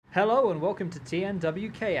Hello and welcome to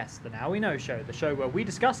TNWKS, the Now We Know show, the show where we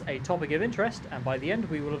discuss a topic of interest and by the end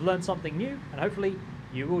we will have learned something new and hopefully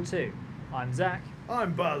you will too. I'm Zach.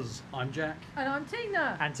 I'm Buzz. I'm Jack. And I'm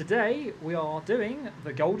Tina. And today we are doing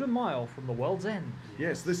the Golden Mile from the World's End.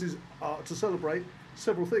 Yes, this is to celebrate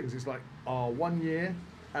several things. It's like our 1 year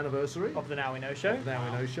anniversary Of the Now We Know show. of the Now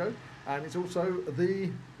We Know show. And it's also the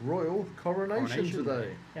Royal Coronation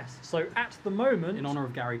today. Yes, so at the moment... In honour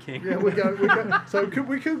of Gary King. Yeah, we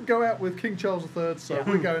could go out with King Charles III, so Yeah.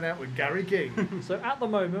 we're going out with Gary King So at the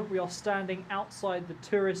moment we are standing outside the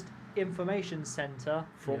Tourist Information Centre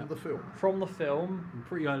from the film. from the film.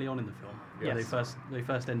 Pretty early on in the film. Yes. They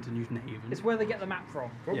first enter Newton Haven. It's where they get the map from.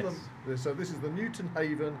 Yes. So this is the Newton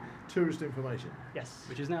Haven Tourist Information. Yes.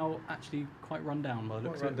 Which is now actually quite run down by the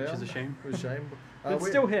looks Quite of it, run which is a shame. It's a shame. But it's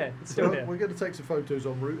still here. It's still here. We're going to take some photos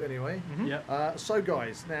en route anyway. Mhm. Yeah. So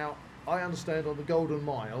guys, now I understand on the Golden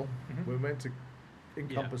Mile we're meant to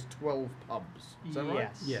encompass 12 pubs. Is that right?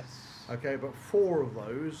 Yes. Yes. Okay, but 4 of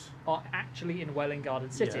those. Are actually in Welwyn Garden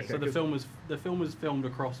City. Yeah, so the film was filmed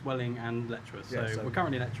across Welling and Letchworth. Yeah, so so- we're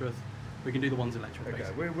currently in Letchworth. We can do the ones in Letchworth. Okay,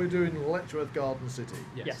 basically. we're doing Letchworth Garden City.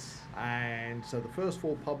 Yes. And so the first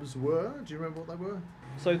 4 pubs were. Do you remember what they were?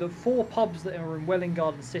 So the 4 pubs that are in Welwyn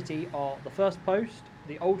Garden City are the First Post,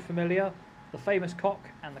 the Old Familiar, the Famous Cock,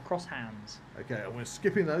 and the Cross Hands. Okay, and we're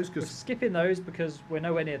skipping those We're because. skipping those because we're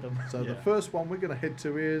nowhere near them. So the Yeah. first one we're going to head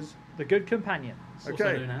to is. The Good Companions. Also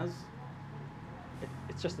Okay. known as.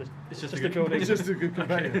 It's just a Good building. It's just a good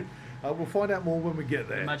companion. We'll find out more when we get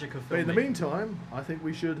there. The magic of But in the filmmaking. meantime, I think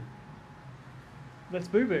we should. Let's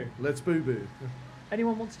boo boo. Let's boo boo.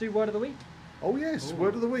 Anyone want to do word of the week? Oh yes, Ooh.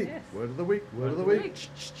 word of the week. Yes. Word of the week. Word of the Word week.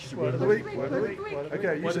 Word of the week. Word of the week. Word of the Okay,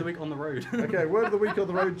 week. you Word of said. the week on the road. Okay, word of the week on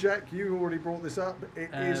the road, Jack. You already brought this up.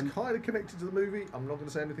 It is Um, kind of connected to the movie. I'm not going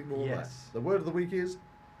to say anything more than that. Yes. The word of the week is.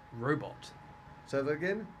 Robot. Say that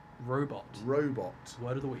again. Robot. Robot.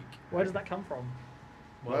 Word of the week. Where does that come from?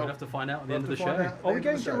 Well, Well, we'll have to find out at the we'll end of the have to show. find out. Are we End of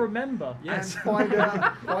going the to show. remember? Yes. And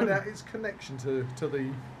find out its connection to the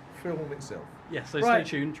film itself. Yeah, so Right.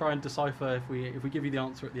 stay tuned. Try and decipher if we give you the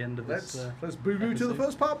answer at the end of Let's this. boo boo to the episode.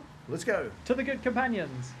 first pub. Let's go. To the Good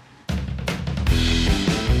Companions.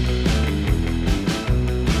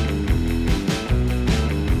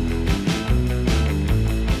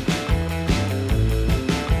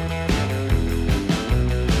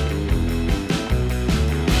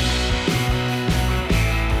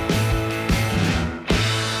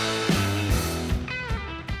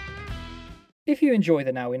 If you enjoy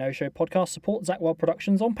the Now We Know Show podcast, support Zach Wild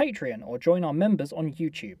Productions on Patreon or join our members on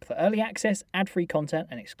YouTube for early access, ad-free content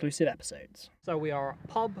and exclusive episodes. So we are at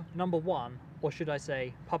pub number 1, or should I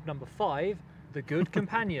say pub number 5, The Good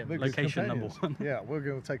Companions. The Good Location number Companions. 1. Yeah, we're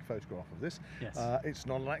going to take a photograph of this. Yes. It's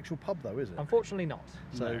not an actual pub though, is it? Unfortunately not.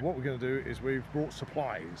 So No. what we're going to do is we've brought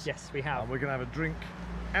supplies. Yes, we have. And we're going to have a drink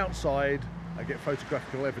outside and get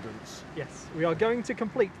photographical evidence. Yes, we are going to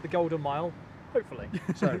complete the Golden Mile, hopefully.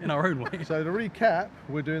 So, In our own way. so to recap,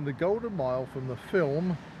 we're doing the Golden Mile from the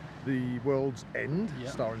film The World's End, Yep.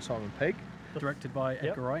 starring Simon Pegg. Directed by Yep.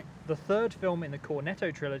 Edgar Wright. The third film in the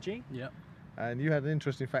Cornetto trilogy. Yep. And you had an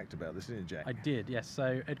interesting fact about this, didn't you, Jack? I did, yes.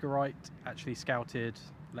 So Edgar Wright actually scouted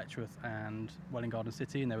Letchworth and Welwyn Garden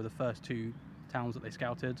City, and they were the first 2 towns that they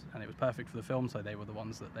scouted, and it was perfect for the film, so they were the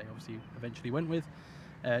ones that they obviously eventually went with.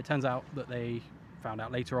 It turns out that they found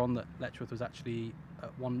out later on that Letchworth was actually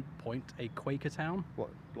at one point a Quaker town. What?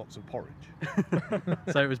 Lots of porridge.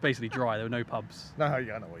 So it was basically dry, there were no pubs. No,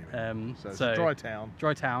 yeah, I know what you mean. So it's a dry town,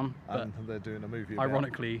 Dry town, but and they're doing a movie about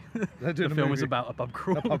ironically, they're the doing a film is movie- about a pub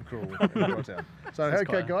crawl. a pub crawl in a dry town. So, That's okay,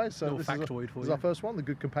 quite a guys, so little this factoid is for this is you. our first one, The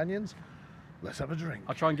Good Companions. Let's have a drink.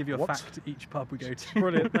 I'll try and give you a What? fact each pub we go to.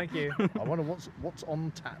 Brilliant, thank you. I wonder what's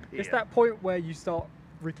on tap here. It's that point where you start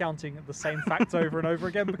recounting the same facts over and over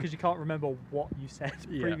again because you can't remember what you said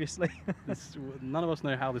Yeah. previously. None of us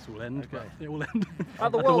know how this will end, but Okay. it will end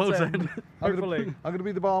At the world's end. I'm Hopefully. going to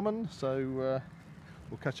be the barman, so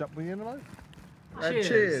we'll catch up with you in a moment. And Cheers.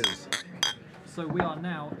 cheers. So we are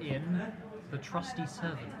now in the Trusty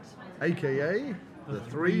Servant. AKA the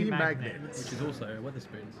Three Magnets. which is also a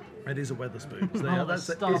Wetherspoons. It is a Wetherspoons. Oh, that's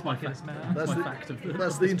the it. Star That's my Buckets, fact. man. That's my the, fact of the-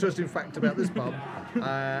 that's the interesting fact about this pub.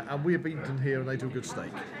 And we have eaten here and they do a good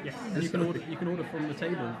steak. Yes. And you can order from the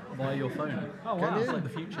table via your phone. Oh, Can wow. you? It's like the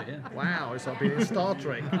future, yeah. Wow, it's like being in Star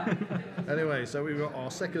Trek. Anyway, so we've got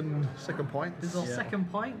our second pint This is our Yeah.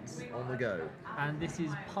 second pint, on the go. and this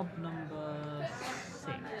is pub number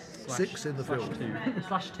 6. 6 in the film. /2.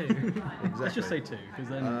 Exactly. Let's just say 2, because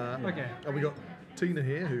then. yeah. Okay. And we got Tina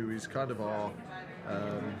here, who is kind of our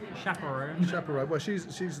Chaperone. chaperone. Well,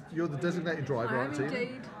 you're the designated driver, I aren't am you?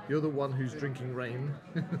 indeed. You're the one who's drinking rain.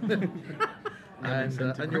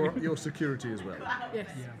 and your security as well. Yes.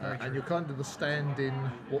 And you're kind of the stand-in.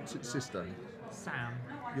 What's its sister? Sam.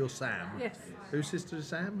 You're Sam. Yes. Whose sister is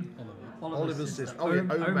Sam? Oliver's sister. Oh yeah,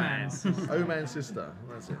 Oman's sister. Oman's sister.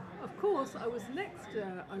 That's it. Of course, I was next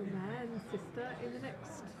to Oman's sister in the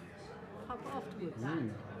next pub afterwards.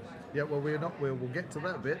 Yeah, well, we'll get to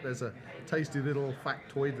that bit. There's a tasty little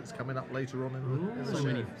factoid that's coming up later on in the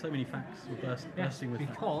show. So many facts. We're bursting with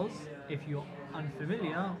facts. Because if you're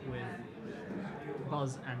unfamiliar with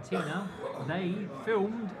Buzz and Tina, they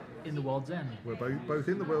filmed in the World's End. We're both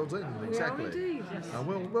in the World's End, exactly. We are indeed. Yes.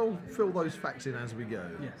 And we'll fill those facts in as we go.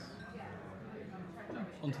 Yes.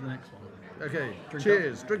 On to the next one. Okay, Drink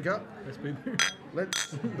cheers, drink up. Let's boo boo.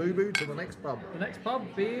 Let's boo-boo to the next pub. The next pub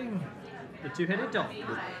being the Two-Headed Dog.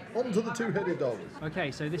 On to the Two-Headed Dog.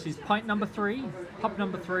 Okay, so this is pint number 3, pub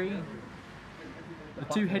number 3, the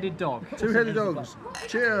Two-Headed Dog. Two-Headed Dogs,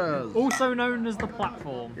 cheers. Also known as the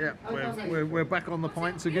Platform. Yeah, we're back on the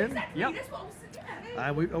pints again. Yep,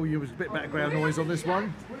 You was a bit background noise on this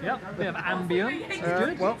one. yep, bit of ambient.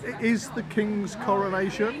 Good. Well, it is the King's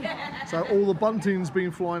Coronation, so all the bunting's been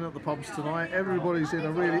flying at the pubs tonight. Everybody's in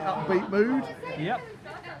a really upbeat mood. Yep.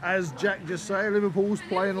 As Jack just said, Liverpool's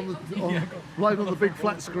playing on the big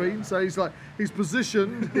flat screen, so he's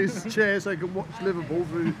positioned his chair so he can watch Liverpool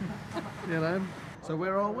through, you know. So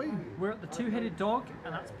where are we? We're at the Two-Headed Dog,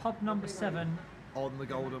 and that's pub number 7 On the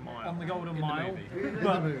Golden Mile. on the Golden Mile. In the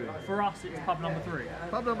But movie. for us, it's pub number 3.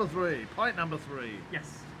 Pub number 3, pint number 3.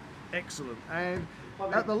 Yes. Excellent. And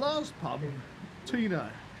at the last pub,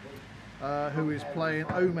 Tina, who is playing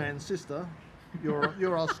Oman's sister,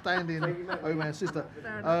 you're our stand-in Oman's sister.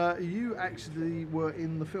 You actually were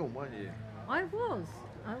in the film, weren't you? I was.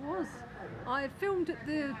 I filmed at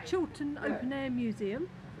the Chiltern Open Air Museum,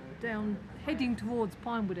 heading towards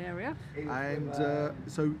Pinewood area. And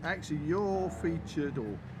so actually you're featured,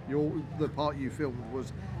 or the part you filmed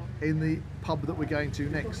was in the pub that we're going to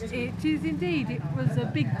next. It is indeed. It was a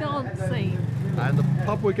big dance scene. And the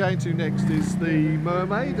pub we're going to next is the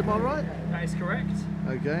Mermaid, am I right? That is correct.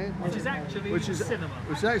 Okay. Which is actually the cinema.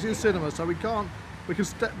 Which is actually the cinema, so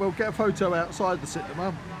we'll get a photo outside the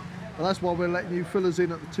cinema. And that's why we're letting you fill us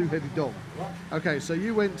in at the Two-Headed Dog. Okay, so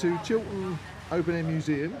you went to Chiltern Open Air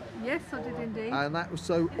Museum. Yes, I did indeed. And that was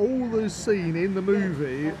so all the scene in the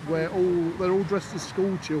movie where they're all dressed as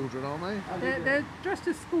school children, aren't they? They're dressed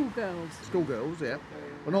as schoolgirls. Schoolgirls, yeah.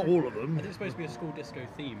 Well, not all of them. It's supposed to be a school disco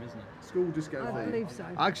theme, isn't it? School disco I theme. believe so.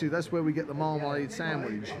 Actually, that's where we get the marmalade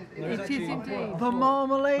sandwich. It is indeed. The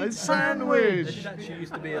Marmalade It's There sandwich. did actually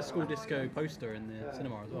used to be a school disco poster in the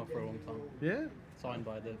cinema as well for a long time, Yeah, signed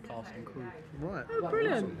by the cast and crew. right. Oh,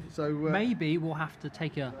 brilliant. So Maybe we'll have to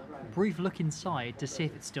take a brief look inside to see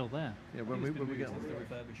if it's still there. yeah, when we get Since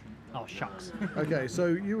the refurbishment. Oh, shucks. okay, so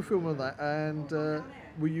you were filming that, and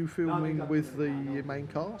were you filming with the main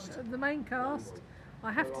cast? The main cast,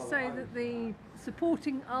 I have to say that the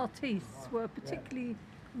supporting artists were particularly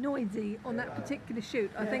noisy on that particular shoot.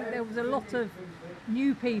 I think there was a lot of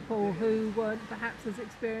new people who weren't perhaps as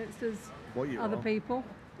experienced as What you other are. people.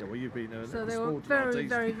 Yeah, well, you've been So they were supporting very, artists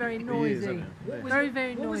very, very for noisy. years, haven't you? Very,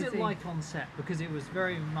 very What was noisy. it like on set? Because it was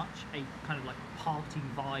very much a kind of like party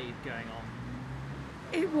vibe going on.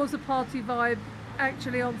 It was a party vibe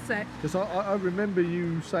actually on set. Because I remember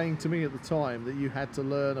you saying to me at the time that you had to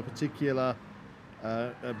learn a particular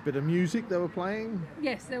a bit of music they were playing.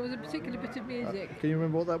 Yes, there was a particular bit of music. Can you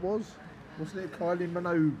remember what that was? Wasn't it Kylie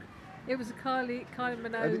Minogue? It was a Kylie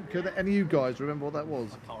Minogue. Could any of you guys remember what that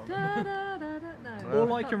was? Da, da, da, da, no.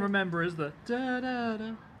 All I can remember is the da da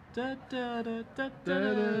da da da da da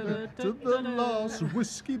da To the last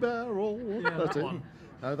whiskey barrel. Yeah, That's that it. one.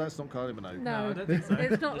 No, that's not Kylie Minogue. No, I don't think so.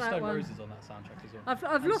 it's not There's that Stone one. Roses on that soundtrack as well. I've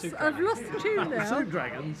And lost Soup I've Dragons. lost the tune now. Soup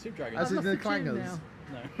Dragons. Soup Dragons. As in I've the lost the tune clangers.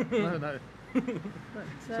 now. No. No. But,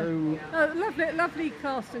 So lovely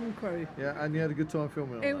cast and crew. yeah, and you had a good time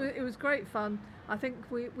filming on that. It was great fun. I think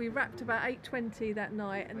we wrapped about 8:20 that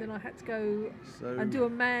night, and then I had to go So- and do a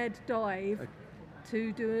mad dive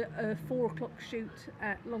to do a 4 o'clock shoot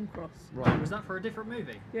at Longcross. Right. Was that for a different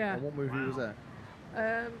movie? Yeah, And what movie was that?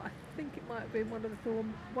 I think it might have been one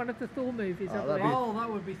of the Thor movies. I that'd believe. be- Oh, that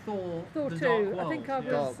would be Thor. Thor the 2. Dark I World. think I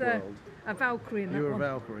Yeah. was Dark World. a Valkyrie in that You were a one.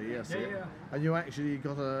 Valkyrie, yes. Yeah. And you actually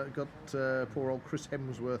got poor old Chris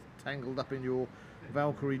Hemsworth tangled up in your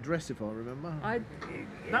Valkyrie dress, if I remember.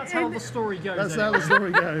 That's how the story goes. That's isn't how it? the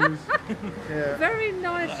story goes. Yeah. Very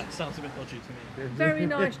nice, That sounds a bit dodgy to me. very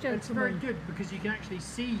nice It's very gentleman. good because you can actually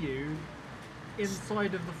see you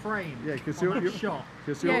inside of the frame. Yeah, 'cause on you're- that shot.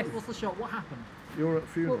 'Cause Yes. What's the shot? What happened? You're at a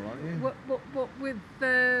funeral, aren't you? What with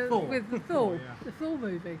the Thor. with the Thor, Yeah. the Thor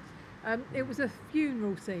movie? It was a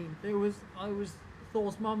funeral scene. I was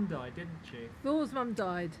Thor's mum died, didn't she? Thor's mum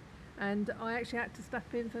died, and I actually had to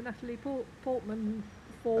step in for Natalie Portman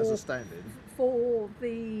As a stand-in. for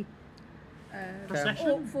the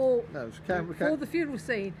Procession? for No, it's for the funeral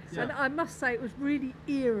scene. Yeah. And I must say it was really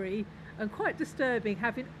eerie and quite disturbing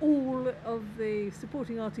having all of the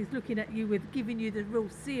supporting artists looking at you with giving you the real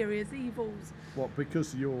serious evils. What?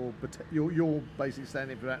 Because you're basically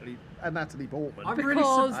standing for Natalie Portman. I'm really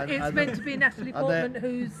Because And- it's and- meant to be Natalie and they're- Portman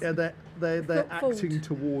who's Yeah, they're fault. acting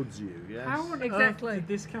towards you. Yes. How on Exactly. earth did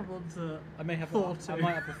this come onto I may have Thor I 2?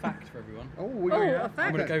 might have a fact for everyone. Oh, Oh, yeah. a fact.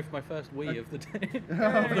 I'm going to go for my first wee of the day.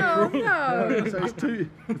 oh no. So it's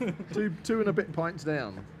two and a bit pints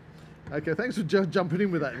down. Okay, thanks for jumping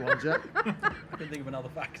in with that one, Jack. I can think of another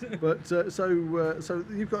fact. But so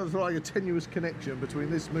you've got like a tenuous connection between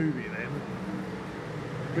this movie then,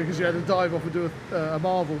 because you had to dive off and do a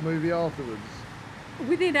Marvel movie afterwards.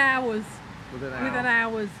 Within hours. Within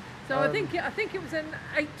Hours. So I Um, think it was an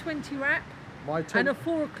 8:20 wrap My and a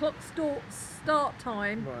 4 o'clock start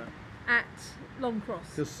time right. at Longcross.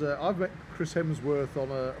 Because I've met Chris Hemsworth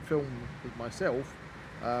on a film with myself,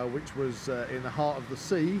 which was In the Heart of the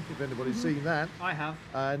Sea, if anybody's seen that. I have.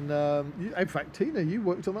 And in fact, Tina, you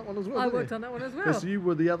worked on that one as well. I didn't worked you? on that one as well. Because you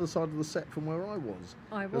were the other side of the set from where I was.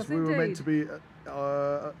 I Because was we were meant indeed. to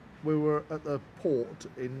be, we were at the port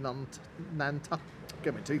in Nantucket.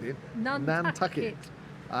 Get my teeth in. Nantucket.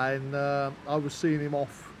 And I was seeing him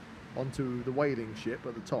off onto the whaling ship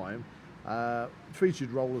at the time.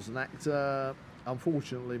 Featured role as an actor.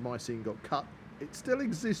 Unfortunately, my scene got cut. It still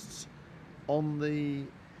exists on the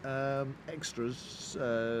extras,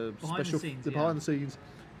 Behind the scenes, yeah. behind the scenes,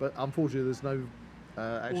 but unfortunately, there's no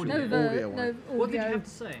actual Audio. audio on No it. audio. What did you have to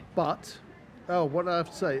say? But what I have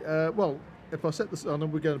to say, well, if I set this, I know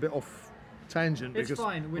we're going a bit off tangent It's because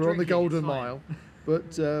fine, we're we're on the drinking, Golden it's fine. Mile.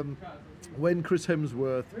 But when Chris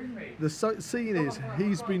Hemsworth, the scene is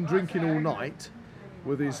he's been drinking all night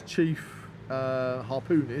with his chief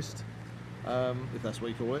harpoonist, if that's what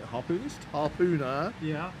you call it, harpooner.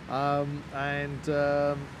 Yeah.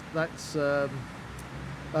 That's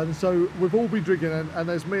and so we've all been drinking, and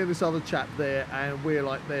there's me and this other chap there, and we're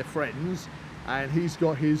like their friends, and he's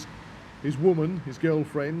got his woman, his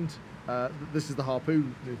girlfriend. This is the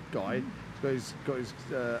harpoon guy. He's got his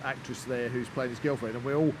actress there who's playing his girlfriend, and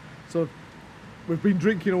we're all sort of we've been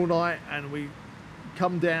drinking all night, and we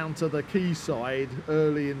come down to the quayside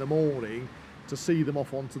early in the morning to see them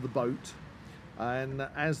off onto the boat. And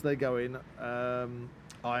as they're going,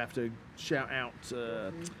 I have to shout out,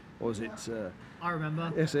 what was it? I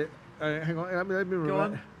remember. Yes, it. Hang on, let me remember.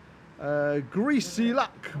 Go that. Greasy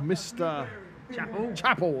luck, Mr. Chapel.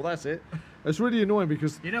 Chapel. That's it. It's really annoying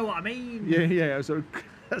because You know what I mean? yeah. So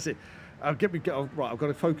that's it. Right, I've got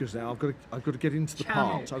to focus now. I've got to get into the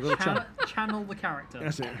part. I've got to Channel the character.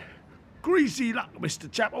 That's it. Greasy luck,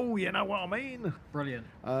 Mr. Chapel. You know what I mean? Brilliant.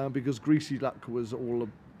 Because Greasy Luck was all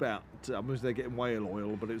about, they're getting whale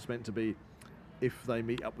oil, but it was meant to be if they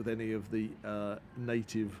meet up with any of the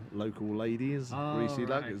native local ladies. Oh, Greasy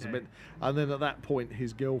Luck. right, It's okay. meant, and then at that point,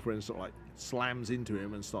 his girlfriend sort of like slams into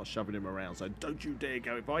him and starts shoving him around. So don't you dare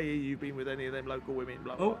go. If I hear you've been with any of them local women,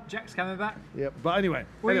 blah blah. Oh, Jack's coming back. Yeah, but anyway.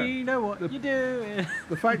 We know what you do.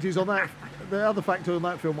 The fact is, the other factor on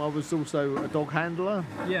that film, I was also a dog handler.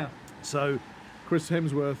 Yeah. So, Chris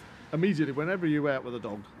Hemsworth, immediately, whenever you're out with a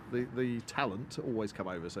dog, the talent always come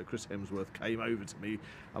over. So Chris Hemsworth came over to me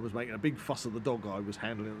and was making a big fuss of the dog I was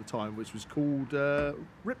handling at the time, which was called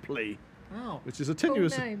Ripley, Oh. which is a Cool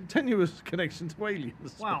tenuous name. connection to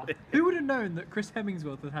aliens. Wow. Who would have known that Chris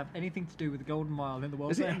Hemsworth would have anything to do with the Golden Mile in the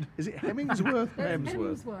World's Is End? it Hemsworth or That's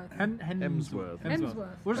Hemsworth? Hemsworth.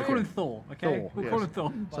 Hemsworth. We'll just call him Thor, okay? Thor, We'll yes. call him Thor.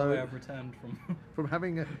 By So- the way, I've returned from From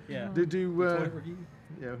having a... yeah. Did you... toilet review.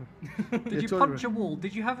 yeah. Did you toilet punch a wall?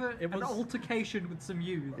 Did you have an was- altercation with some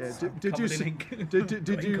youths? Yeah, did you... Covered in ink. Did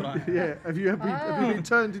Got you... ink on it. Yeah, have you been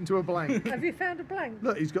turned into a blank? Have you found a blank?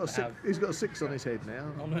 Look, he's got a I have. he's got a 6 on his head now.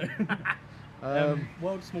 Oh no.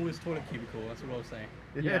 World's smallest toilet cubicle. That's what I was saying.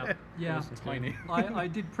 Yeah, yeah. It was tiny. I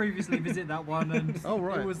did previously visit that one, and Oh,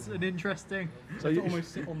 right. it was an interesting. So You you, have to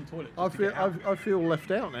almost sit on the toilet. I just to get out. I feel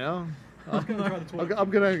left out now. I'm gonna try the toilet.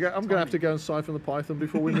 I'm gonna have to go and siphon the python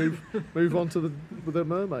before we move on to the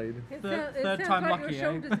mermaid. It, Third sounds time like lucky, eh?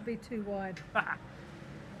 your shoulders would be too wide.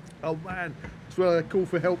 Oh man, it's where I call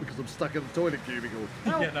for help because I'm stuck in the toilet cubicle.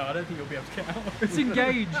 Yeah, no, I don't think you'll be able to get out. It's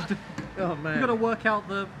engaged. Oh man. You got to work out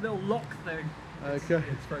the little lock thing. Okay.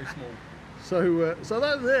 It's very small. So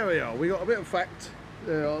there we are. We got a bit of fact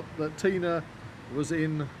that Tina was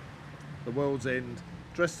in the World's End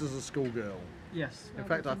dressed as a schoolgirl. Yes. In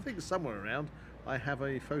fact, I think somewhere around I have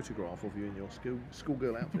a photograph of you in your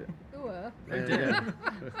schoolgirl outfit.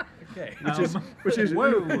 Okay. Which is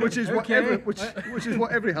okay.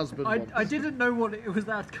 what every husband wants. I didn't know what it was,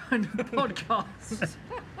 that kind of podcast.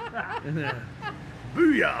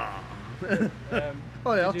 Booyah!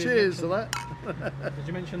 Oh yeah, Did you cheers to mention- that. Did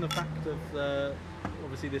you mention the fact of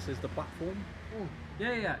obviously this is the platform,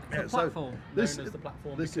 Yeah. It's Yeah, a so platform, this- known as the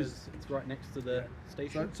platform this because is- it's right next to the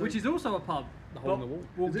station. So- which is also a pub. The hole in the wall.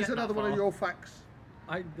 We'll Is this get another that one of far. your facts?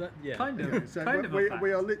 Yeah. Kind of. Okay, so kind of a we fact.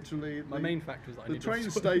 are literally My main fact was that I the need train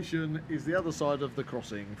to station is the other side of the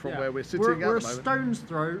crossing from Yeah. where we're sitting We're at a the moment. stone's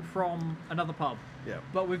throw from another pub. Yeah.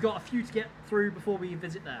 But we've got a few to get through before we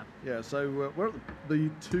visit there. Yeah, so we're at the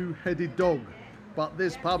two-headed dog, but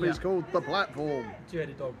this pub is Yeah. called the Platform.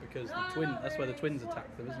 Two-headed dog because that's where the twins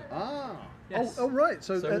attack them, isn't it? Ah. Yes. Oh, right.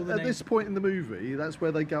 So, So all the at this names- point in the movie, that's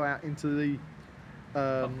where they go out into the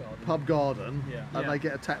pub garden, Yeah. and Yeah. they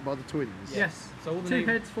get attacked by the twins. Yes. So all the Two name-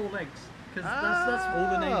 heads, four legs. Because Ah. that's All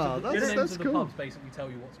the names of the, that's- names that's of the cool. pubs basically tell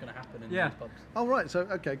you what's going to happen in Yeah. these pubs. Oh, right. So,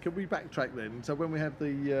 okay, can we backtrack then? So when we have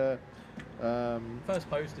the First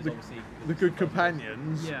post is obviously the good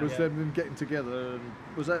companions, Yeah. was Yeah. them getting together, and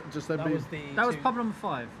was that just them that being... was the that was two- pub number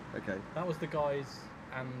 5. Okay, that was the guys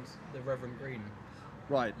and the Reverend Green.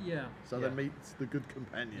 right. Yeah. So Yeah. they meet the good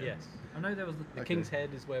companions. Yes. I know there was the. The Okay. King's Head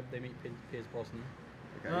is where they meet Piers Brosnan.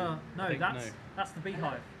 Okay. No, I think that's the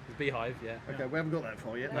Beehive. The Beehive, yeah. Okay, we haven't got that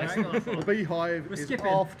far yet. No, hang on, The Beehive We're is skipping.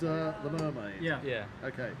 after the Mermaid. Yeah. Yeah.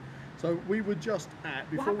 Okay, so we were just at What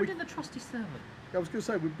before happened we. in the Trusty servant? I was going to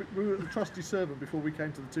say we were at the Trusty Servant before we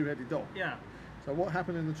came to the two-headed dog. Yeah. So what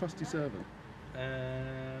happened in the Trusty Servant?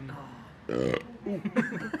 I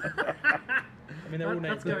mean, they're all named.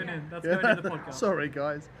 That's going in. That's going in the podcast. Sorry,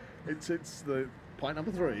 guys. It's the point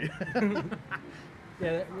number 3.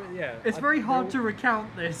 Yeah. It's very hard to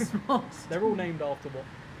recount this. They're all named after what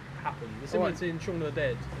happened. Similar Alright. to in Shaun of the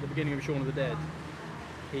Dead, at the beginning of Shaun of the Dead,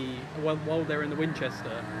 while they're in the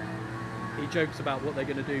Winchester, he jokes about what they're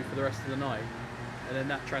going to do for the rest of the night, and then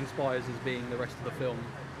that transpires as being the rest of the film.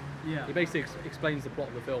 Yeah. He basically explains the plot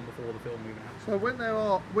of the film before the film even happens. So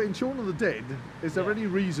when in Shaun of the Dead, is there Yeah. any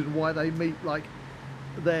reason why they meet like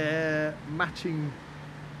their matching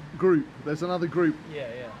group? There's another group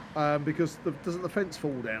Yeah. because doesn't the fence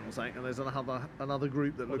fall down or something? And there's another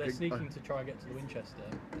group that Well, look they're sneaking to try and get to the Winchester,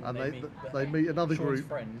 and they they meet another Sean's group.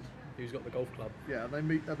 friend who's got the golf club. Yeah, and they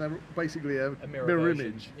meet, and they're basically a A mirror version.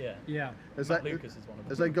 image. Yeah. Yeah. Has Matt that Lucas is one of them.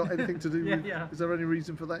 has they got anything to do Yeah, with? yeah. Is there any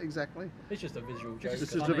reason for that exactly? It's just a visual joke. It's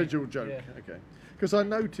just funny. a visual joke. Yeah. Okay. Because I And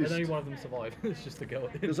noticed. only one of them survived. It's just the girl.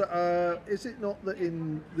 Because is it not that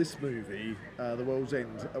in this movie, The World's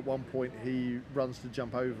End, at one point he runs to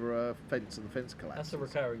jump over a fence and the fence collapses? That's a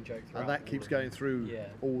recurring joke. and throughout that all keeps of them. going through Yeah.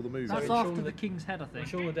 all the movies. That's in Shaun after of the the- King's Head, I In think.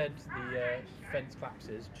 Shaun of the Dead, the fence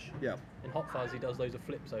collapses. Yeah, In Hot Fuzz, he does loads of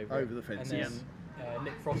flips over Over it. the fence, And yes. then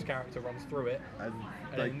Nick Frost's character runs through it. and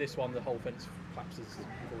And they, in this one, the whole fence collapses.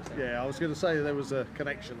 before it's yeah, I was going to say there was a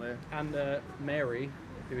connection there. And Mary,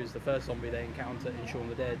 who is the first zombie they encounter in Shaun of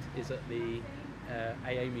the Dead, is at the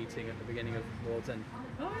AA meeting at the beginning of World's End.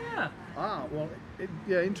 Oh yeah. Ah, well,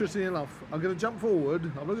 yeah, interesting enough. I'm going to jump forward.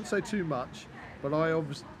 I'm not going to say too much, but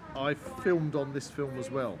I filmed on this film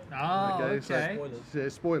as well. Oh, okay. So, Spoilers. yeah,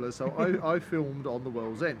 spoilers. So I filmed on The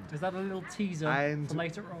World's End. Is that a little teaser And- for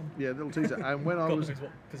later on? Yeah, little teaser. And when I God was knows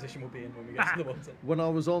what position we'll be in when we get to the World's End. when I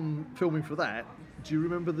was on filming for that, do you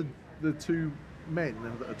remember the two men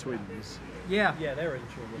that are twins? Yeah. Yeah, they're in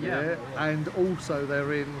Shaun of the Yeah. Dead. And also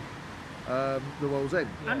they're in The World's End.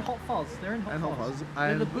 And Hot Fuzz. They're in Hot And Fuzz. Hot Fuzz,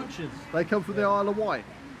 They're the and- butchers. They come from the Isle of Wight,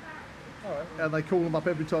 All right. and they call them up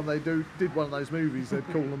every time they did one of those movies. They'd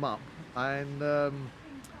call them up, and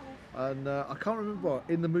I can't remember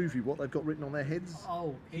in the movie what they've got written on their heads.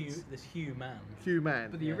 Oh, This Hugh man. Hugh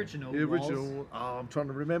Man. but the Yeah. original. The was- original. Oh, I'm trying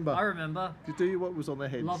to remember. I remember. Did you what was on their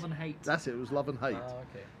heads? Love and Hate. That's it. It was Love and Hate.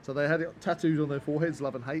 Okay. So they had it tattooed on their foreheads,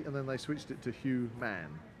 Love and Hate, and then they switched it to Hugh Man.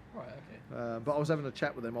 Right. Okay. But I was having a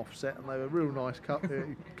chat with them off set, and they were a real nice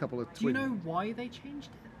couple of twins. Do you know why they changed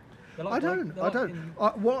it? They're I like- don't. they're I like don't.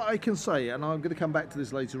 in- What I can say, and I'm going to come back to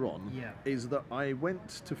this later on, Yeah. is that I went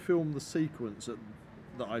to film the sequence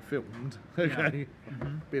that I filmed. Okay,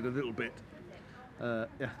 being a little bit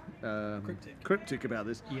cryptic about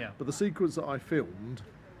this. Yeah. But the sequence that I filmed,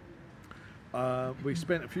 we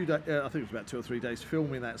spent a few days. I think it was about 2 or 3 days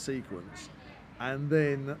filming that sequence. And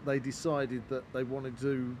then they decided that they wanted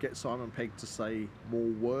to get Simon Pegg to say more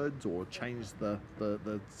words or change the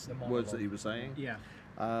words that he was saying. Yeah.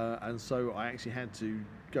 And so I actually had to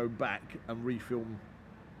go back and refilm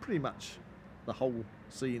pretty much the whole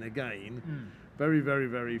scene again, very, very,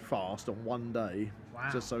 very fast on one day, Wow.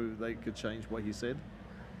 just so they could change what he said.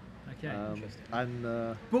 Okay, interesting. And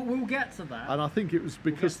But we'll get to that. I think it was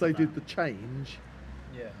because to they that. did the change.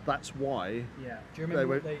 Yeah. That's why. Yeah. Do you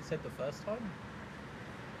remember what they said the first time?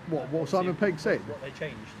 What Simon Pegg said? What they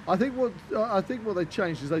changed? I think what they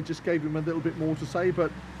changed is they just gave him a little bit more to say.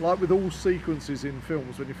 But like with all sequences in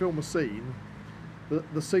films, when you film a scene,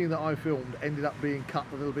 the scene that I filmed ended up being cut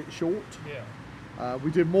a little bit short. Yeah.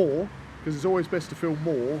 We did more because it's always best to film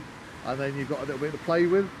more, and then you've got a little bit to play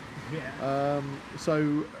with. Yeah.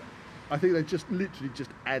 So I think they just literally just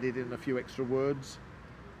added in a few extra words.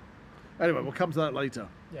 Anyway, we'll come to that later.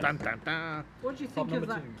 Yeah. Dun, dun, dun. What do you think of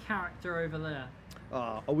that character over there?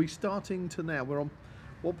 Are we starting to now? We're on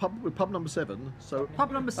what pub? We're pub number 7. So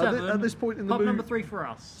Pub number 7. At this point in the pub movie, number 3 for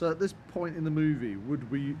us. So at this point in the movie, would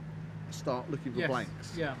we start looking for Yes.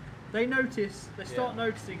 blanks? Yeah. They start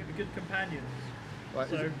noticing the good companions. Right,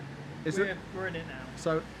 So we're in it now.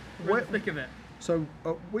 So We're in the thick of it. So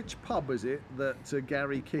which pub is it that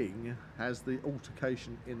Gary King has the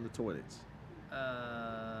altercation in the toilets?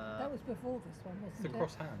 That was before this one, It's the wasn't it?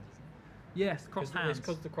 cross hands, isn't it? Yes, cross hands. It's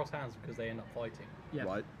because the cross hands because they end up fighting. Yeah.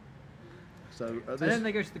 Right. So And then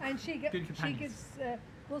they go to the And she good gives companions.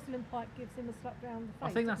 Rosalind Pike gives him a slap round the face. I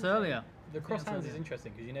think that's doesn't she? earlier. The cross hands is earlier.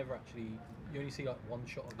 interesting because you only see like one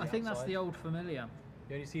shot of the I think that's outside. the old familiar.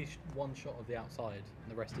 You only see one shot of the outside,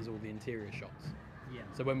 and the rest is all the interior shots. Yeah.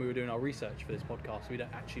 So when we were doing our research for this podcast, we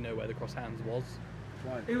don't actually know where the cross hands was.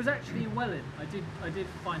 Right. It was actually in Welling. I did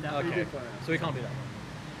find out. Okay, did find out. so we can't be that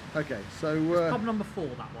one. Okay. So Pub number 4,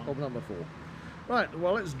 that one. pub number 4. Right.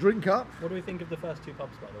 Well, let's drink up. What do we think of the first 2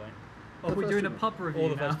 pubs, by the way? Oh, we're first doing a two. pub review Or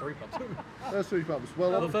the now. first 3 pubs? First 3 pubs.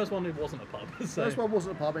 Well, Well, the first one it wasn't a pub. So. first one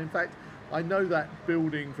wasn't a pub. In fact, I know that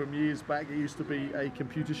building from years back. It used to be a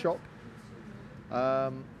computer shop,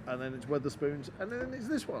 and then it's Weatherspoons, and then it's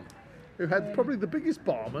this one, who had probably the biggest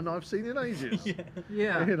barman I've seen in ages.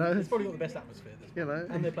 Yeah. You know, It's probably got the best atmosphere. This You know.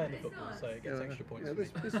 and they're playing the football, so it you gets know, extra points. yeah,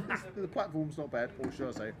 for me. the platform's not bad, or should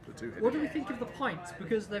I say, the 2 What do we think of the pints?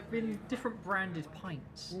 Because there've been different branded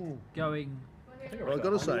pints going Well, I've got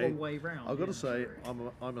to all say, the way round. I've got to say,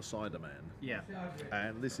 I'm a cider man, Yeah.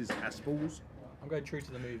 and this is Aspel's. I'm going true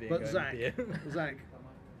to the movie. But and Zach, going beer. Zach,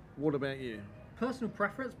 what about you? Personal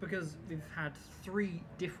preference, because we've had 3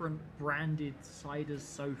 different branded ciders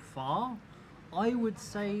so far, I would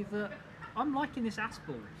say that I'm liking this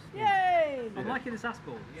Aspel's. Yay! I'm liking this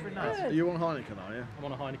Aspel's. It's really nice. Are you on Heineken, are you? I'm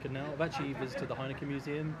on a Heineken now. I've actually visited the Heineken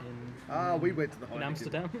Museum We went to the Heineken. in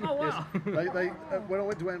Amsterdam. Oh wow. They when I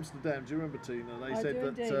went to Amsterdam, do you remember, Tina? They I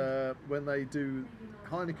said do that when they do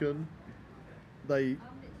Heineken, they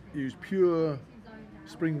use pure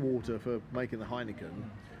spring water for making the Heineken,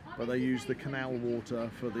 but they use the canal water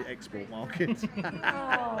for the export market.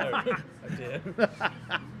 Oh dear.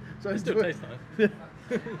 So It still tastes nice.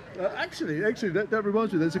 actually, that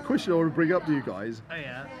reminds me. There's a question I want to bring up to you guys. Oh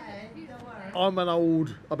yeah. I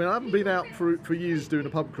haven't been out for years doing a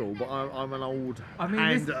pub crawl, but I'm an old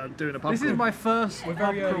hand at doing a pub This crawl. is my first We're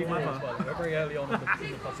pub very early crawl on ever. as well. We're very early on in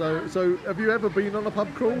the pub. So have you ever been on a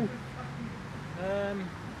pub crawl?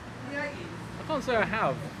 I can't say I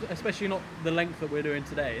have, especially not the length that we're doing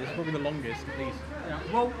today. It's probably the longest at least. Yeah.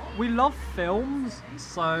 Well, we love films,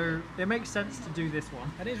 so it makes sense to do this one.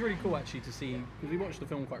 And it is really cool actually to see, because we watched the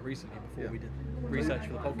film quite recently before we did research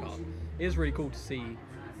for the podcast. It is really cool to see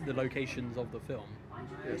the locations of the film.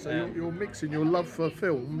 Yeah, so you're mixing your love for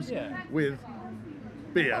films with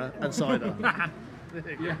beer and cider.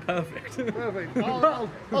 Yeah, perfect. Perfect.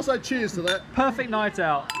 I'll say cheers to that. Perfect night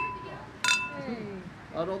out.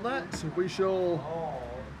 And on that, we shall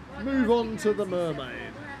move on to the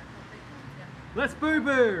Mermaid. Let's boo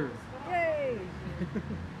boo. Yay!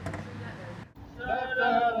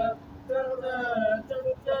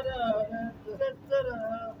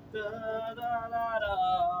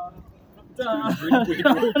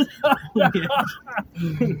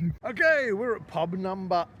 Okay, we're at pub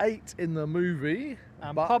number 8 in the movie.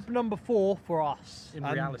 And but- pub number 4 for us. In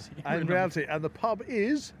and- reality. And reality, and the pub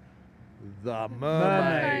is the Mermaid,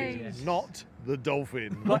 Mermaid. Yes. not the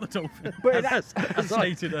Dolphin. Not the dolphin. But as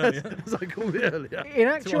stated earlier. As I called it earlier. In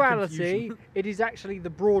our actuality, confusion. it is actually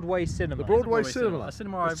the Broadway cinema. The Broadway Broadway cinema. A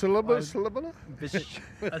cinema I've- Syllable? Visit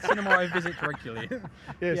a cinema I visit regularly.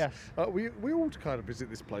 Yes. Yes. We all kind of visit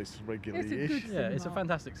this place regularly. It's a good Yeah, it's a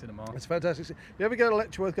fantastic cinema. It's fantastic. If you ever go to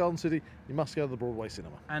Letchworth Garden City, you must go to the Broadway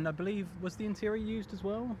cinema. And I believe was the interior used as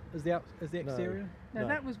well as the exterior? No,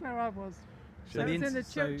 that was where I was. So it's in the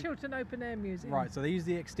so- Chiltern Open Air Museum. Right, so they use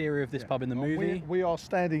the exterior of this Yeah. pub in the Oh, movie. We are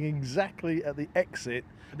standing exactly at the exit.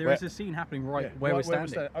 There is a scene happening where we're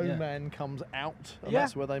standing. Yeah. O-Man comes out, and Yeah.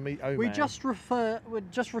 that's where they meet O-Man. We just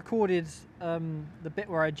recorded the bit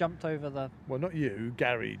where I jumped over the. Well, not you.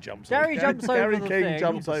 Gary jumps. Gary over. jumps Gary over the King thing.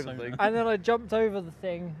 jumps He's a over the persona. thing. And then I jumped over the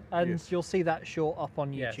thing, and Yes. you'll see that short up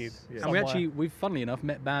on Yes. YouTube. Yes. And somewhere. we've funnily enough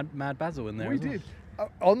met Mad Basil in there. We as well. did.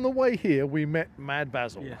 On the way here, we met Mad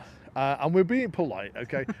Basil. Yes. And we're being polite,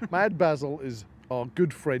 okay? Mad Basil is our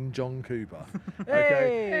good friend John Cooper.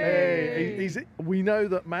 Hey! We know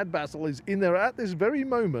that Mad Basil is in there at this very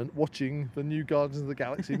moment watching the new Guardians of the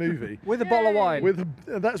Galaxy movie. With a bottle of wine.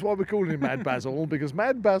 That's why we're calling him Mad Basil, because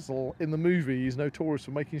Mad Basil in the movie is notorious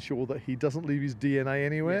for making sure that he doesn't leave his DNA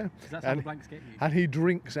anywhere. 'Cause that's how the blanks get you. And he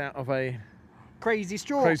drinks out of a Crazy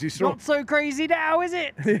straw. Crazy straw. Not so crazy now, is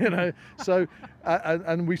it? you know, so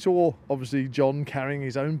and we saw obviously John carrying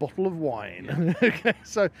his own bottle of wine. Okay,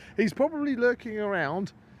 so he's probably lurking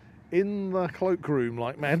around in the cloakroom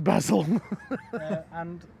like Mad Basil.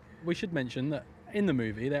 And we should mention that in the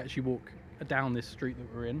movie they actually walk down this street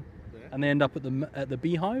that we're in, and they end up at the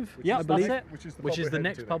Beehive. Yep, I that's believe, it. Which is the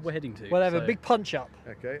next pub we're heading to. Well, they have a so- big punch up.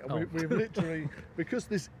 Okay, and Oh. we've literally, because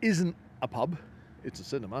this isn't a pub, it's a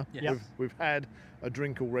cinema. Yes. We've had a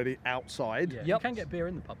drink already outside. Yeah, Yep. you can get beer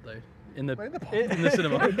in the pub though. In the In the pub. in the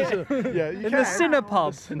cinema. Yeah, you In can. the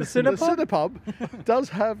Cinepub. In the The Cinepub. Cinepub does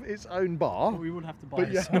have its own bar, we would have to buy but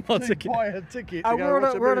a you have cinema to ticket. buy a ticket to And go we're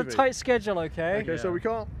watch on a movie. tight schedule, okay? Okay, so Yeah. we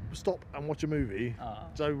can't stop and watch a movie, Ah.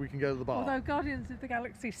 so we can go to the bar. Although Guardians of the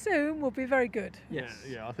Galaxy soon will be very good. Yes.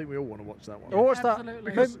 Yeah, I think we all want to watch that one. Or what's that?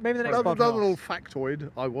 Absolutely. Maybe the next Another podcast. little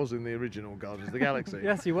factoid, I was in the original Guardians of the Galaxy.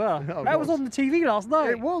 Yes, you were. I That was was. on the TV last night.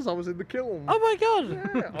 It was, I was in the kiln. Oh my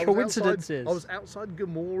god! Yeah, I was Coincidences. I was outside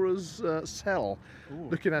Gamora's cell, Ooh,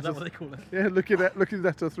 looking at is that her. what they call it? Yeah, looking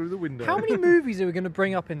at her through the window. How many movies are we going to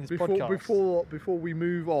bring up in this podcast? before we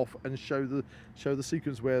move off and show the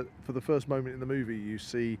sequence where for the first moment in the movie you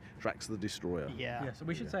see Drax the Destroyer. Yeah. Yeah. So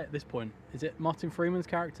we should say at this point, is it Martin Freeman's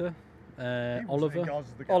character, He was in Oliver? Guardians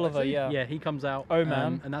of the Oliver, Galaxy. yeah. Yeah, he comes out. Oh,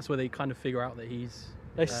 man. And that's where they kind of figure out that he's.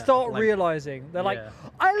 They start blank. realizing they're like, Yeah.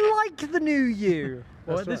 I like the new you.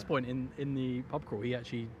 Well, That's at this right. point in the pub crawl, he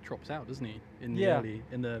actually drops out, doesn't he? In the Yeah. the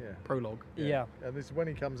Yeah. prologue. Yeah. And this is when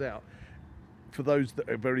he comes out. For those that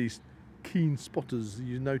are very keen spotters,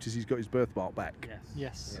 you notice he's got his birthmark back. Yes.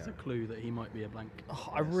 Yes. It's a clue that he might be a blank.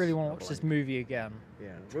 Oh, I really want to watch this movie again. Yeah,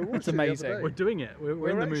 we watched It's it the other amazing. day. We're doing it. We're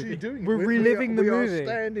in the actually movie. doing it. We're reliving the we movie. are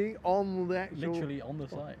standing on the actual. Literally on the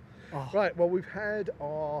site. Oh, Right. Well, we've had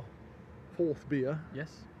our fourth beer Yes.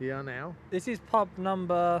 here now. This is pub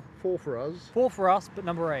number 4 for us. 4 for us, but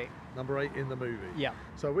number 8. Number 8 in the movie. Yeah.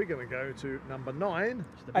 So we're going to go to number 9.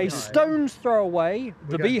 It's the A Beehive. stone's throw away,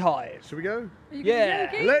 the go. Beehive. Should we go? Are you Yeah.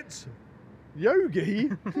 gonna Yogi? Let's. Yogi?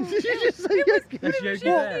 Did you just say Yogi? There's Yogi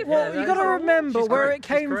Well, there. well, you got to remember She's where correct. it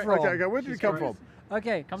came She's correct. from. Okay, where did it She's come correct. from?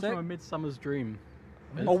 Okay, It comes so, from A Midsummer's Dream.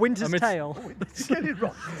 or Winter's A Mids- Tale. Get it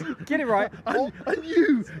right. Get it right. And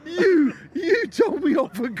you told me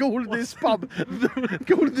off for calling this pub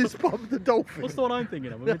the Dolphin. What's the one I'm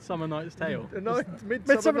thinking of? A Midsummer Night's Tale.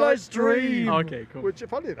 Midsummer Night's Dream. Oh, okay, cool. Which,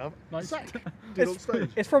 funny enough, Nice. Zach did on It's, stage.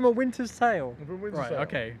 it's from A Winter's Tale. From Winter's Right, Tale.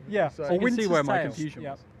 okay. Yeah, So- or I can see Winter's where my Tale. confusion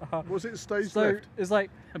Yeah. was. Was it stage So left? it's like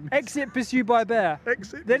exit pursued by bear.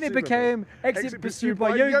 Exit Then it pursued by became bear. exit pursued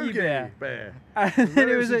by Yogi Bear. And And then then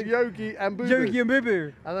it was like Yogi and Boo Boo. Yogi and Boo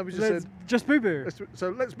Boo. And then we just Let's- said, just Boo Boo.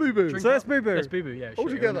 let's Boo Boo. So let's Boo Boo. Let's Boo Boo, yeah. All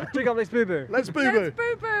sure. together. Drink up, let's Boo Boo. Let's Boo Let's Boo.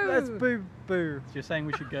 boo boo. Let's Boo Boo. So you're saying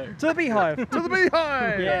we should go. To the Beehive. To the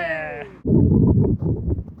Beehive. Yeah.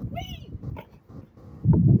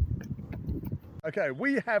 Okay,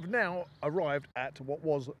 we have now arrived at what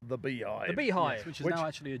was the Beehive. The Beehive. Yes, which is Which- now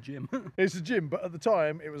actually a gym. It's a gym, but at the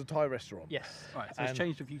time it was a Thai restaurant. Yes. Right, so it's And-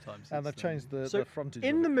 changed a few times. And since they've then. changed the So frontage.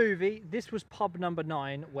 in of the it. movie, this was pub number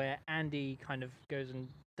 9, where Andy kind of goes and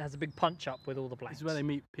has a big punch up with all the blanks. This is where they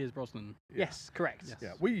meet Piers Brosnan. Yes, correct. Yes.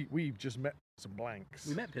 Yeah, we've just met some blanks.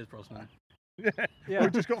 We met Piers Brosnan. Yeah, Yeah. we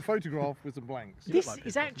just got photographed with some blanks. You This look like is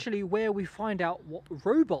Piers Brosnan. actually where we find out what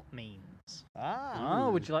robot means. Ah.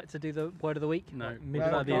 Oh, would you like to do the word of the week? No. Like, mid Well,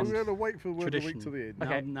 of Well, the we're end? going to wait for the word of the week Tradition. to the end. Now,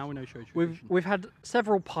 Okay. now we know show tradition. We've had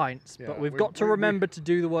several pints, Yeah, but we've we've- got to we- remember to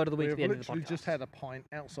do the word of the week We've at the end of the literally podcast. just had a pint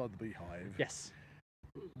outside the Beehive Yes.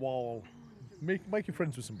 while making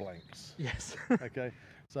friends with some blanks. Yes. Okay,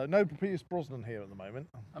 so no Pierce Brosnan here at the moment.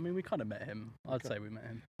 I mean, we kind of met him. I'd say we met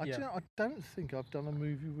him. Yeah. I don't think I've done a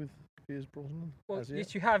movie with Pierce Brosnan. Well, as yet.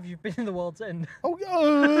 yes, you have. You've been in the World's End.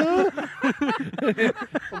 Oh,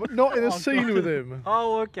 but not in a scene with him.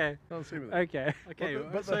 Oh, okay. Not a scene with him. Okay. Okay,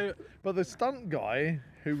 But so But the stunt guy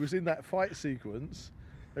who was in that fight sequence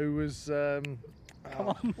who was Come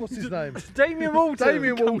on. what's his name? Damien Walters.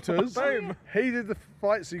 Damien Walters. Boom. He did the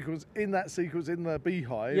fight sequence in the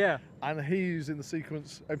Beehive. Yeah. And he's in the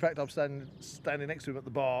sequence. In fact, I'm standing next to him at the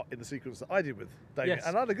bar in the sequence that I did with Damien, Yes.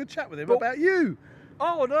 and I had a good chat with him But- about you.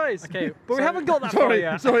 Oh, nice. Okay, but we so- haven't got that far Sorry,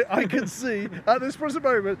 yet. sorry. I can see at this present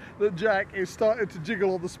moment that Jack is starting to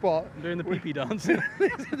jiggle on the spot. I'm doing the pee-pee dance.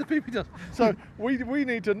 The pee-pee dance. So we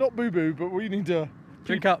need to not boo boo, but we need to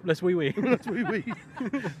Drink up, let's wee-wee. let's wee wee.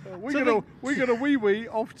 We're gonna wee wee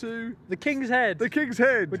off to The King's Head, the King's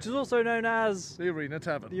Head, which is also known as the Arena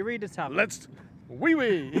Tavern. the Arena Tavern. Let's wee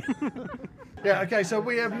wee. Yeah. Okay. So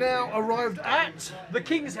we have now arrived at The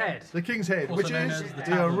King's Head. the King's Head, Also which known is as the the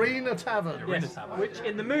tavern. Arena Tavern. Yes, which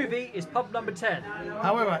in the movie is pub number 10.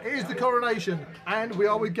 However, it is the Coronation, and we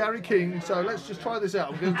are with Gary King. So let's just try this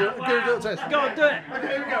out. We're going to do a test. Go on, do it. Okay,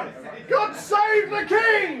 here we go. God save the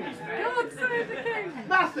King! God save the king!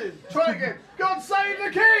 Nothing. Try again. God save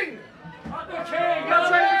the King! God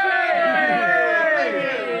save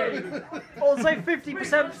the King! Or say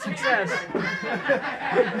 50% success.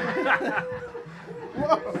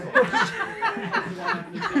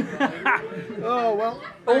 Oh well.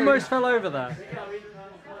 Almost fell over there.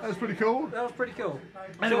 That's pretty cool. That was pretty cool.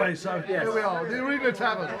 Anyway, so Yes. here we are, the Arena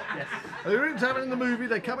Tavern. Yes. The Arena Tavern in the movie,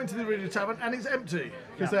 they come into the Arena Tavern and it's empty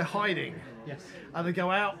because they're hiding. Yes. And they go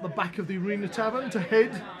out the back of the Arena Tavern to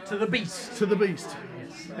head To the beast. to the Beast.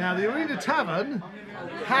 Now, the Arena Tavern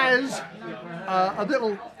has a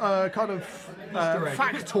little kind of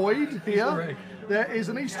factoid here. There is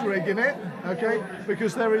an Easter egg in it, okay,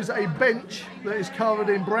 because there is a bench that is covered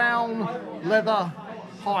in brown leather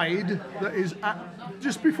hide that is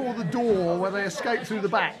just before the door where they escape through the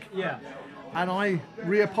back. Yeah. And I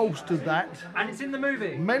reupholstered that And it's in the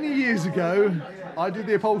movie. many years ago. I did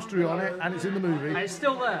the upholstery on it, and it's in the movie. And it's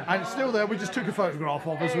still there. And it's still there. We just took a photograph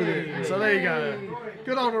of us with it. So there you go.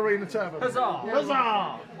 Good old Arena Tavern. Huzzah.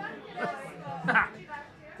 Huzzah!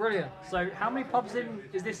 Brilliant. So how many pubs in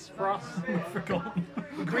is this for us? Forgotten.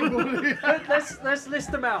 Let's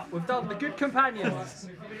list them out. We've done the Good Companions,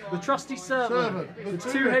 the Trusty Servant, Servant,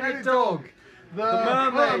 the Two-Headed Dog,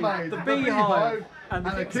 the Mermaid, the Beehive, and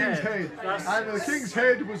the King's Head. That's- And the King's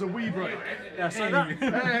Head was a wee break. Yeah, so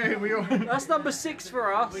Hey, we all. that's number 6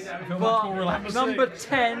 for us, more but relaxed. number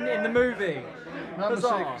 10 in the movie. Number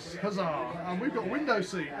Huzzah. 6. Huzzah. And we've got window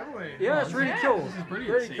seat, haven't we? Yeah, it's really cool. This is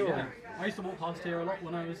brilliant. Really see, cool. yeah. I used to walk past here a lot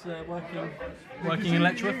when I was working in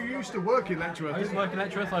Letchworth. You used to work in Letchworth. I used to work in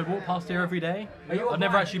Letchworth. I walk past here every day. Are you I've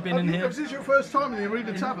never actually been in here. Is this your first time in the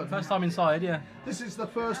Arena Tavern? First time inside, yeah. This is the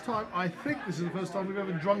first time, I think this is the first time we've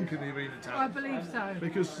ever drunk in the Arena I Tavern. believe so.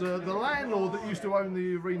 Because the landlord that used to own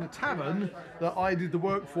the Arena Tavern, that I did the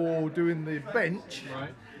work for doing the bench,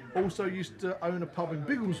 Right. also used to own a pub in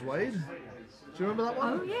Biggleswade. Do you remember that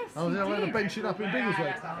one? Oh, yes, Oh, he yeah, we had a did. benching up in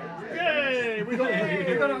Biggleswade. Yay!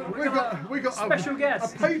 We got special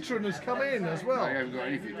guest. A patron has come in as well. I haven't got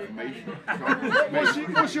anything for me.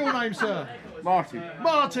 What's your name, sir? Martin.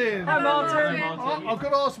 Martin. Hi, Martin. I've got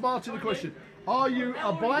to ask Martin a question. Are you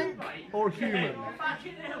a blank or a human?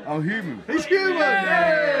 I'm human. He's human!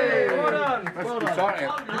 Yay! Well done. That's Well done. exciting.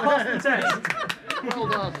 Passed the test. Well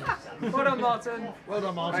done. Well done, Martin. Well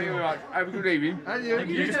done, Thank you Martin. very much. Have a good evening. And you,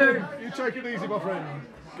 You too. You take it easy, my friend.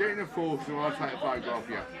 Get in the force and I'll take a photograph of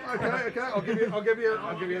you. Okay. I'll give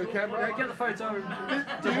you the camera. Get the photo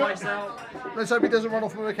device out. Let's hope he doesn't run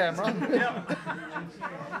off with the camera. I'm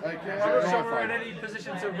Okay. not sure we're in any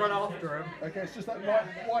position to run after him. Okay, it's just that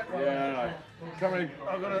white one. Yeah, I know. Come in.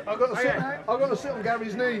 I've got to sit on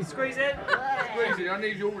Gary's knee. Squeeze it. Squeeze it. I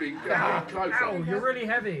need you all in. Get a bit closer. Ow, you're really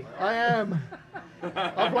heavy. I am.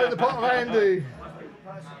 I play the part of Andy.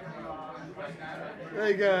 There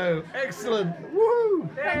you go. Excellent. Woo!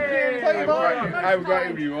 Hey. Thank you, Martin. Have a great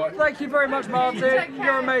evening, right? Thank you very much, Martin. Take care.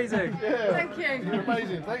 You're amazing. Yeah. Thank you. You're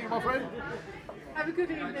amazing. Thank you, my friend. Have a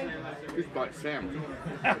good evening. Good like sound.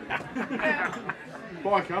 Yeah.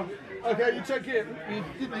 Biker. Okay, you take it. You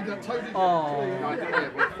didn't need that toe, did you? Oh. I did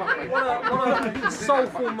it, but fuck me. What a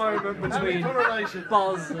soulful moment between Coronation.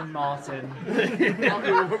 Buzz and Martin. I'm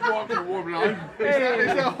going to warm line.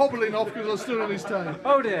 He's now hobbling off because I stood on his toe.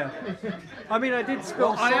 Oh dear. I mean, I did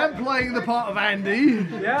spill I am playing the part of Andy,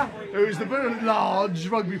 Yeah. who is the very large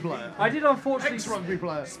rugby player. I did unfortunately Ex-rugby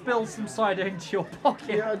player. spill some cider into your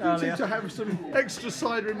pocket Yeah, I do earlier. seem to have some extra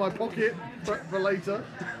cider in my pocket for later.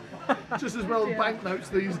 Just as well banknotes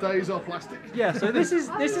these days are plastic. Yeah, so this is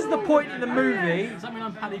the point in the movie. Does that mean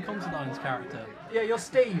I'm Paddy Considine's character? Yeah, you're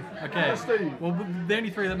Steve. Okay. Steve. Well, the only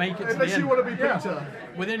three that make it to the Unless end. you want to be Peter.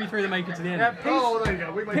 We're the only three that make it to the end. Yeah, Oh, there you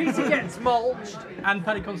go. We made Peter gets mulched, And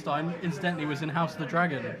Paddy Considine, incidentally, was in House of the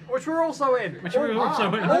Dragon. which we're also in. Which we were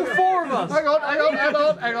also in. All four of us. Hang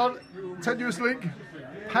on. Tenuous link.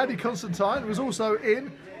 Paddy Constantine was also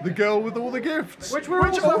in The Girl with All the Gifts. Which we're all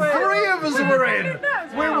also in. three of us were in.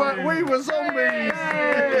 Well. We were zombies.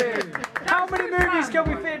 Hey! How many movies can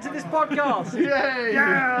we fit into this podcast? Yay!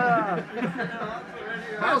 Yeah!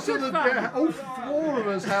 House of the all four of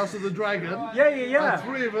us House of the Dragon. Yeah. And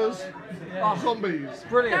three of us are zombies.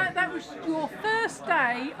 Brilliant. That was your first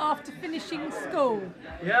day after finishing school.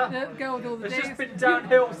 Yeah. The girl with all the It's dicks. just been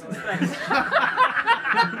downhill since then.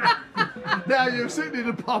 Now you're sitting in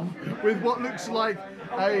a pub with what looks like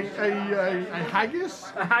a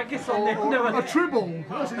haggis. A haggis on the Or end a of it. tribble.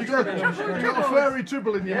 That's what you got a furry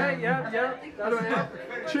tribble in your hand. Yeah. That's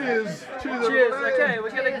it. Cheers. Cheers. Okay, we're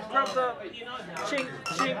gonna grab the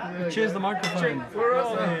chink. Cheers the microphone. We're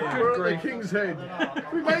at Good the grief. King's Head.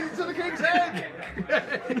 We made it to the King's Head.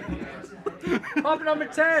 Pub number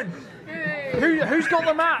 10. Who's got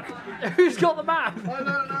the map? Who's got the map? I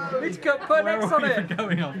don't know. Need to put Where X are on we it.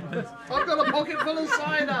 going on this? I've got a pocket full of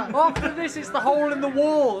cider. After this, it's the hole in the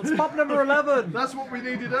wall. It's pub number 11. That's what we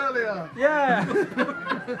needed earlier. Yeah.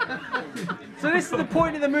 So this is the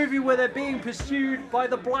point in the movie where they're being pursued by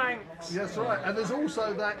the blanks. Yes, right. And there's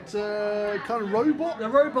also that kind of robot. The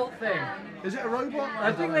robot thing. Is it a robot?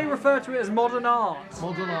 I think they refer to it as modern art.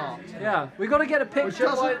 Modern art. Yeah. We got to get a Which picture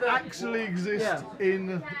by doesn't the. actually exist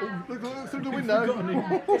in. Oh, look through the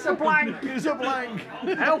window. It's a blank. It's a blank.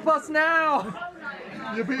 Help us now.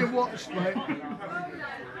 You're being watched, mate.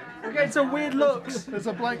 We're getting some weird looks. There's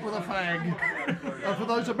a blank with a fag. And for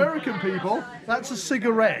those American people, that's a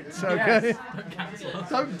cigarette. Okay.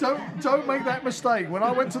 Don't make that mistake. When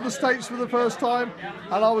I went to the States for the first time,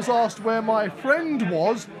 and I was asked where my friend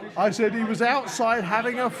was, I said he was outside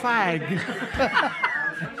having a fag.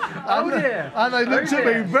 Oh dear. And they looked at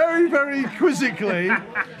dear. me very, very quizzically,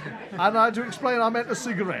 and I had to explain I meant a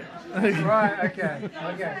cigarette. Right. Okay.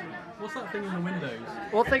 What's that thing in the windows?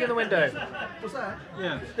 What thing in the window? What's that?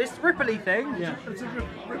 Yeah. This Ripley thing. Yeah. It's a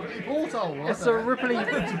Ripley porthole. It's a Ripley.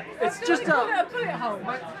 It's just a. Bullet hole.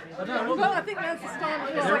 I don't know. Well, I think that's the style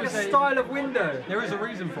of It's like a style of window. There is a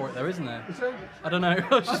reason for it, though, isn't there? Is there? I don't know.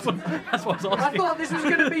 That's what I was I asking. thought this was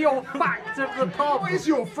going to be your fact of the pub. What is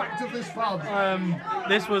your fact of this pub?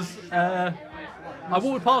 This was. I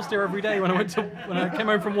walked past here every day when I came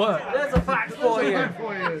home from work. There's a fact for you.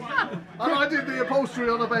 For you. And I did the upholstery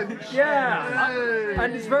on a bench. Yeah. Hey.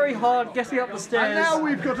 And it's very hard getting up the And stairs. now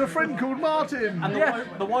we've got a friend called Martin. And Yeah.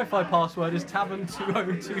 the Wi-Fi password is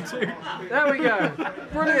tavern2022. There we go. There's the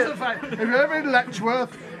Brilliant. fact. If you're ever in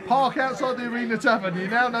Letchworth, park outside the Arena Tavern. You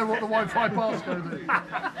now know what the Wi-Fi passcode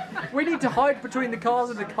is. We need to hide between the cars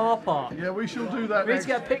in the car park. Yeah, we shall do that We need next.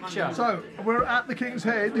 to get a picture. So, we're at the King's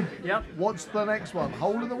Head. Yep. What's the next one?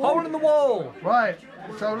 Hole in the wall? Hole in the wall. Right.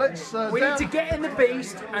 So let's... We down- need to get in the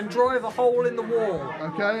beast and drive a hole in the wall.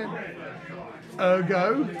 Okay.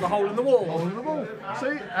 Ergo. The hole in the wall. Hole in the wall.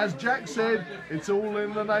 See, as Jack said, it's all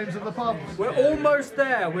in the names of the pubs. We're almost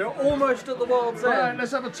there. We're almost at the world's Right, end.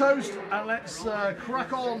 let's have a toast and let's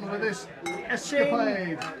crack on with this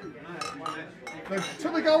escapade. To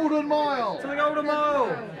the Golden Mile. To the Golden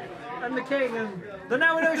Mile. And the King and the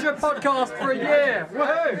Now We Know Show podcast for a year.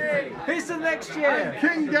 Woohoo! Here's the next year.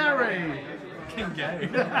 King Gary. King Gay.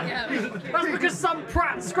 That's because some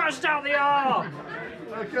prat scratched out the R.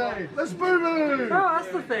 Okay, let's boo-boo. Oh, that's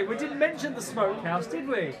the thing. We didn't mention the smokehouse, did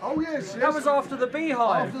we? Oh yes, That was after the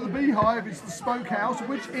Beehive. After the Beehive, it's the Smokehouse,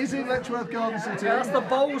 which is in Letchworth Garden City. Yeah, that's the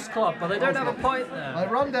Bowls Club, but they don't have a pint there. They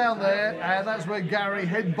run down there, and that's where Gary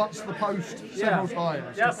headbutts the post several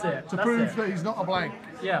times. That's it. To That's prove it. that he's not a blank.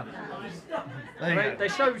 Yeah. There you go. They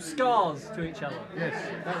show scars to each other, Yes.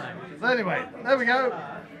 don't they? Anyway, there we go.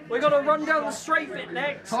 We're going to run down the straight bit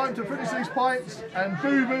next. Time to finish these pints and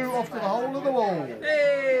boo-boo off to the hole in the wall.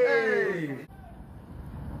 Hey!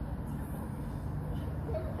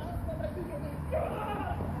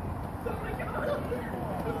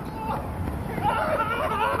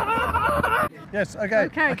 Yes, okay.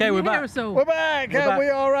 Okay, we're can you hear back. us all? We're back, and back. we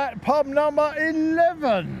are at pub number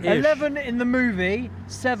 11. 11 in the movie,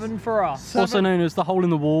 7 for us. Also known as the Hole in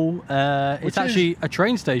the Wall. It's Which actually is a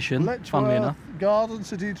train station, funnily enough. Garden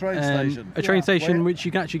City train station. A train Yeah. station Where- which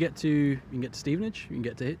you can actually get to. You can get to Stevenage. You can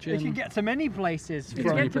get to Hitchin. You can get to many places You can get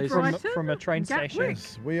to many places. from a train Gatwick. station.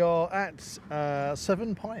 Yes, we are at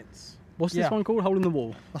 7 pints. What's Yeah. this one called? Hole in the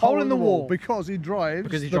Wall. The Hole in the wall. because he drives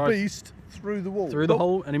Because he the drives- beast through the wall. Through the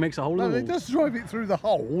hole, and he makes a hole No, in the he wall. does drive it through the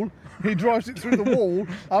hole. He drives it through the wall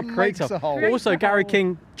and makes a hole. Also, Gary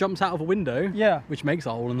King jumps out of a window, Yeah. which makes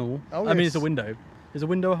a hole in the wall. Oh, I mean, yes. it's a window. Is a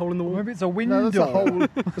window a hole in the wall? Maybe it's a window. No, that's a hole.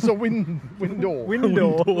 It's a window.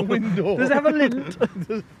 Window. Window. Does it have a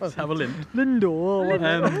lint? Let's have a lint. Window.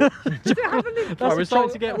 Do you have a lint? Right, we're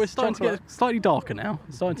starting That's to get slightly darker now.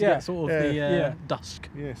 It's starting to Yeah. get sort of Yeah. dusk.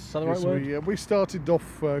 Yes. Is that the right word? We started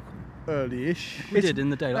off early-ish. We did in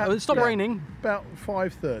the daylight. about- It stopped yeah. raining. About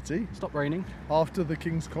 5:30 Stopped raining. after the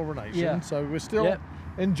King's Coronation. Yeah. So we're still Yeah.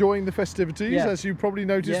 enjoying the festivities, Yeah. as you probably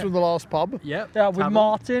noticed Yeah. from the last pub. Yep. Yeah, with tavern.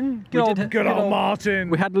 Martin. We did- Good old Martin.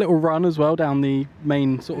 We had a little run as well down the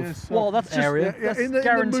main sort of Yes. Well, that's just area. Yeah, that's in the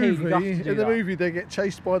guaranteed. movie, you have to do in the that. movie, they get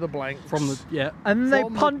chased by the blanks from the And then they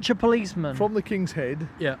from the- punch a policeman. from the King's Head,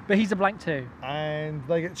 yeah. But he's a blank too. and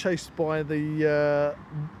they get chased by the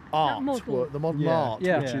art, model. the modern Yeah. art,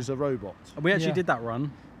 Yeah. which is a robot. And we actually Yeah. did that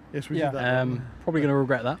run. Yes, we Yeah. did that. one. Probably going to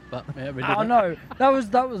regret that, but yeah, we did Oh it. no, that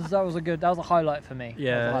was a highlight for me. That was a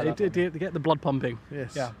Yeah, highlight it did for me. get the blood pumping.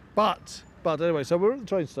 Yes. Yeah. But anyway, so we're at the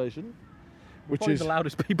train station, which Probably is the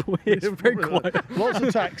loudest people here. It's very probably quiet. lots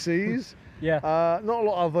of taxis. Yeah. Not a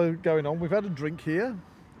lot other going on. We've had a drink here.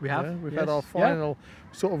 We have. Yeah, we've yes. had our final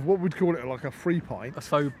sort of what we'd call it, like a free pint. a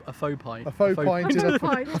faux pint. A faux pint in a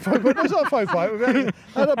pint. a faux pint. It's not a faux pint. We've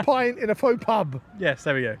had a pint in a faux pub. Yes,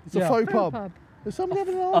 there we go. It's a Yeah. faux Pub. pub. Is somebody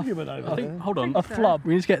having an argument over I there? think. Hold on. A flub.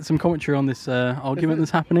 We need to get some commentary on this argument that's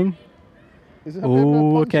happening. Is it having a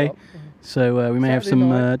Oh, punch okay. up? So we may have Saturday some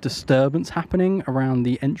night. disturbance happening around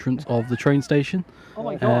the entrance of the train station. Oh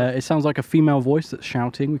my god. It sounds like a female voice that's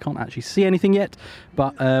shouting. We can't actually see anything yet,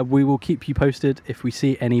 but we will keep you posted if we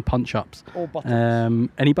see any punch-ups. Or buttocks.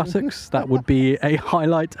 Any buttocks, that would be a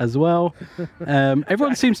highlight as well.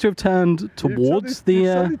 Everyone seems to have turned towards You've the...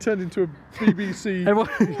 suddenly turned into a BBC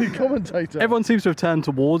everyone, commentator. everyone seems to have turned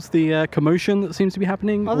towards the commotion that seems to be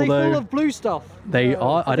happening. Are they although full of blue stuff? they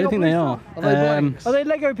are. I don't think they are. Are they blanks? Are they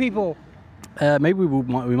Lego people? Maybe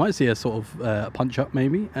we might see a sort of punch-up.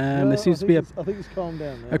 Maybe there seems to be I think it's calmed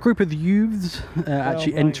down now. a group of youths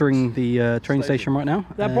actually blanks. entering the train Station. station right now.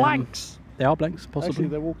 They're blanks. They are blanks, Actually, possibly.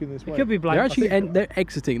 they're walking this way. It could be They're blanks. actually they're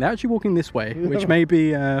exiting. They're actually walking this way, which may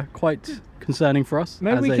be quite concerning for us.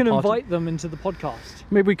 Maybe as we a can party. invite them into the podcast.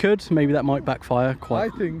 Maybe we could. Maybe that might backfire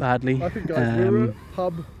quite badly. I think, guys, we're at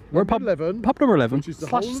pub. We're at pub 11, pub number 11. which is the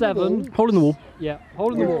Slash hole in the 7. wall. Hole in the wall. Yeah,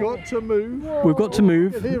 hole in the We've wall. got to move. We've got to You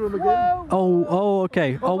move. can hear 'em again. Oh,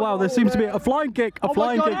 okay. Oh wow, there seems to be a flying kick. A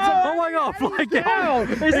flying God, kick. no! Oh my god, flying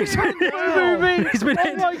kick. Is it moving? He's been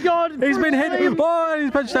hit. Oh my god! He's been hit. Oh,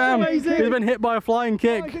 he's punched down. amazing. He's been hit by a flying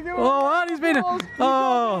kick. Oh, and he's been.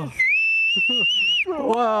 Oh.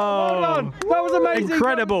 Whoa. That was amazing.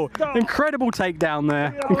 Incredible. Incredible takedown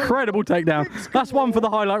there. Incredible takedown. That's one for the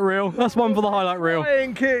highlight reel. That's one for the highlight reel.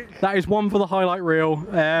 Flying kick. That is one for the highlight reel.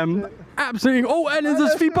 Absolutely. Oh, and there's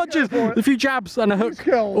a few punches, a few jabs, and a hook.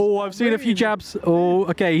 Oh, I've seen a few jabs. Oh,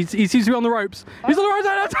 okay. He seems to be on the ropes. He's on the ropes.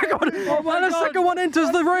 And the second one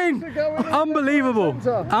enters the ring. Unbelievable.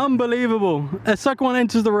 Unbelievable. A second one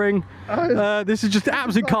enters the ring. This is just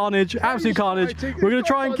absolute carnage. Absolute carnage. We're gonna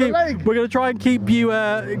try and keep. We're gonna try and keep you.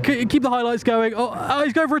 Keep the highlights going. Oh,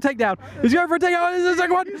 he's going for a takedown. He's going for a takedown. There's the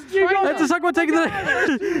second one. There's the second one taking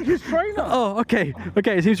the. Oh, okay.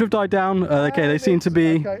 Okay. It seems to have died down. Okay. They seem to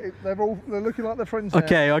be. Okay, they're looking like they're friends now.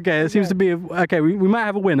 Okay, it seems to be okay. We might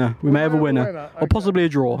have a winner. We may have a winner, or possibly a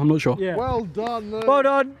draw. I'm not sure. Yeah. Well done. Well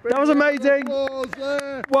done. That was amazing.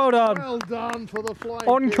 There. Well done. Well done for the flying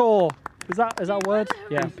Encore. Is that a word?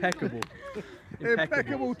 Yeah. Impeccable. kick.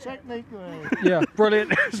 Impeccable technique there. Yeah.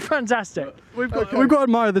 Brilliant. It's fantastic. We've got to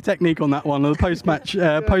admire the technique on that one. The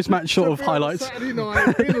post-match sort of highlights. Saturday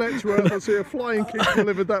night in Letchworth, I see a flying kick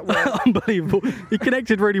delivered that way. Unbelievable. He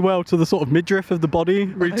connected really well to the sort of midriff of the body.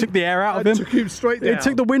 Really took the air out of And him. took him straight down. It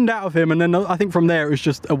took the wind out of him, and then I think from there it was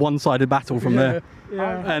just a one-sided battle from there.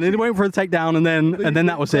 Yeah. And it went for a takedown, and then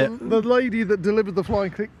that was it. The lady that delivered the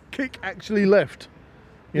flying kick actually left.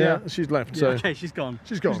 Yeah, she's left. So Okay, she's gone.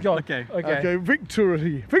 she's gone. She's gone. Okay. Okay.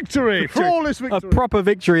 Victory, flawless A victory. proper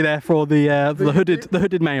victory there for the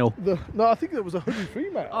hooded male. No, I think there was a hooded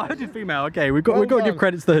female. Oh, hooded female. Okay, we've got Well to give done.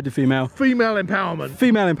 credit to the hooded female. Female empowerment.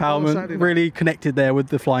 Female Saturday empowerment night. really connected there with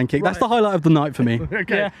the flying kick. That's the highlight of the night for me.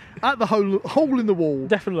 Okay. Yeah. At the hole in the wall.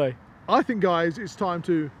 Definitely. I think, guys, it's time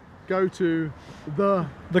to go to the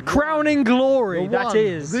Crowning glory the that one,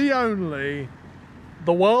 is the only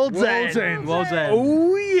the world's World's end. End. World's End.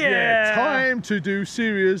 Oh yeah. time to do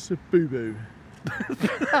serious boo boo.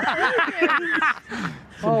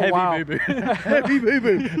 Oh Heavy wow. boo-boo. Heavy boo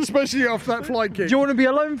boo, especially after that flying kick. Do you want to be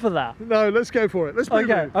alone for that? No, let's go for it. Let's boo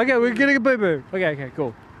Okay. boo. Okay. We're getting a boo boo. Okay. Okay.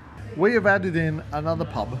 Cool. We have added in another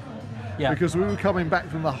pub. Yeah. Because we were coming back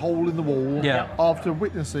from the hole in the wall Yeah. after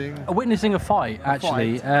witnessing Witnessing a fight,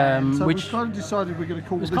 actually, fight. So which we've kind of decided we're going to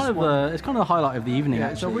call was this kind of one. it's kind of the highlight of the evening.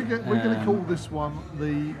 Yeah, so actually. we're going to call this one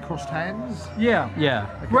the Crossed Hands Yeah. Yeah.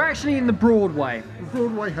 We're actually in the Broadway.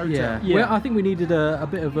 Broadway Hotel. Yeah. Yeah. Well, I think we needed a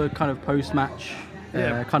bit of a kind of post-match.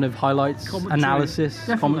 Yeah. Kind of highlights, Commentary. analysis,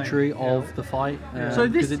 Definitely. commentary of the fight. So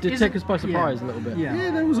this because it did is take a- us by surprise a little bit. Yeah.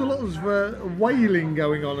 Yeah, there was a lot of wailing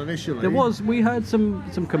going on initially. There was. We heard some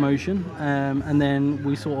commotion, and then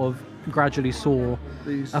we sort of gradually saw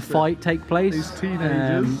These, a fight take place. these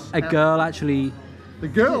teenagers. a girl actually. The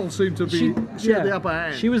girl seemed to be. She had the upper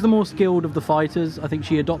hand. She was the more skilled of the fighters. I think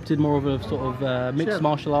she adopted more of a sort of mixed had-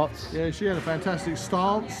 martial arts. Yeah, she had a fantastic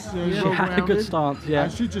stance. She had a good stance. Yeah.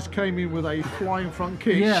 And she just came in with a flying front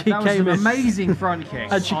kick. Yeah, She that was an came in- amazing front kick.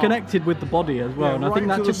 And she connected with the body as well, Yeah, and I think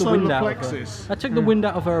right that to took the the wind solar out of plexus. her. That took the wind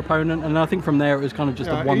out of her opponent, and I think from there it was kind of just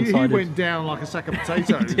a Yeah, one-sided. he went down like a sack of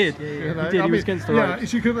potatoes. He did. You know? He did. He was against the ropes.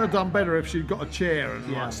 She couldn't have done better if she'd got a chair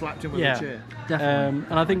and like, slapped him with a chair. And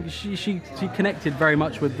I think she connected very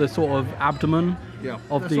much with the sort of abdomen Yeah.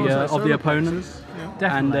 of That's the what I said, of the solar opponent. plexus,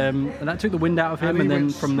 yeah. And Definitely. and that took the wind out of him, And and, he then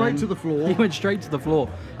went from straight then to the floor. he went straight to the floor,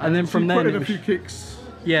 and then from she then put in it a was- few kicks.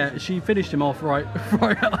 yeah, she finished him off right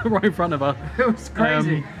in front of her. It was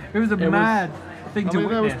crazy. it was a it was- mad thing I to mean,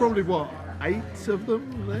 there was witness. probably what 8 of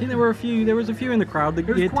them. I think there were a few. There was a few in the crowd. The,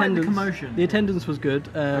 was the quite the attendance, commotion. the attendance was good.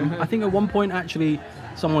 I think at one point actually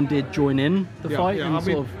someone did join in the fight and I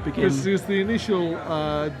mean, sort of begin. because the initial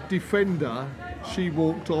defender, she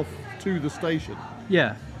walked off to the station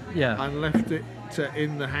Yeah, yeah. and left it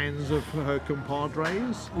in the hands of her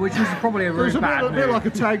compadres. Which was probably a It very was a bad bit move. like a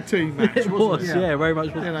tag team match, It wasn't was, it? yeah, very much.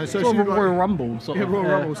 You know, so sort she of a like- Royal Rumble, sort Yeah, of. Royal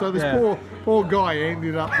Rumble. So this yeah. poor guy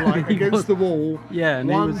ended up like He against was- the wall. Yeah, and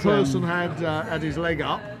he one was, person had his leg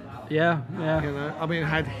up. Yeah, yeah. You know, I mean,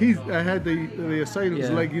 had the assailant's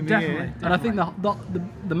Yeah, leg in definitely. the air. And I think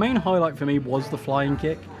the main highlight for me was the flying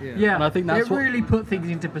kick. Yeah, And I think that's it what really put things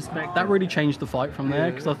into perspective. that really changed the fight from there,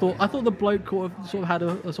 because I thought the bloke sort of had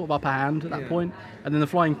a sort of upper hand at that point, and then the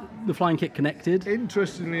flying kick connected.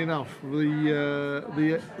 Interestingly enough,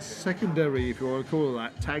 the secondary, if you want to call it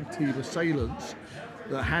that, tag team assailants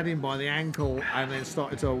that had him by the ankle and then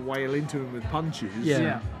started to wail into him with punches,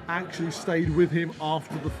 Yeah. actually stayed with him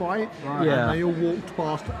after the fight. Right. Yeah. And they all walked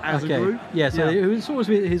past as Okay. a group. Yeah, so Yeah. it was sort of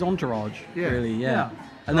his entourage, Yeah. really. Yeah. Yeah.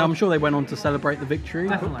 And then I'm sure they went on to celebrate the victory.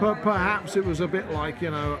 Definitely. But perhaps it was a bit like,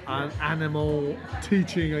 you know, an animal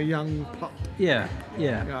teaching a young pup, Yeah,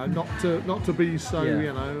 yeah. you know, not to be so, Yeah.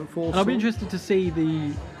 you know, forceful. And I'll be interested to see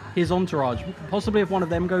his entourage, possibly if one of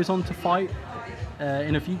them goes on to fight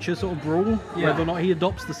in a future sort of brawl, Yeah. whether or not he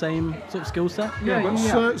adopts the same sort of skill set. Yeah, But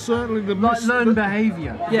yeah. certainly the Like learned the,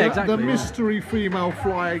 behaviour. Yeah, the exactly. yeah. mystery female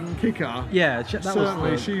flying kicker. Yeah, that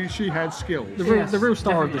Certainly, was she had skills. the real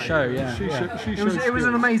star of the show. Yeah, She yeah. she It was showed an skills.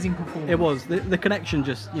 amazing performance. It was the connection.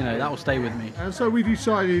 Just that will stay with me. And so we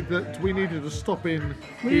decided that we needed to stop in.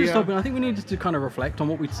 We needed here. to stop in. I think we needed to kind of reflect on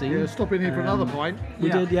what we'd seen. Yeah, stop in here for another pint. We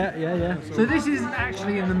Yeah. did. Yeah. So this isn't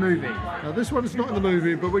actually in the movie. Now this one's not in the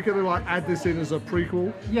movie, but we're going to like add this in as a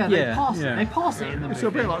prequel. Yeah, they Yeah, pass yeah. it. They pass it in the movie. It's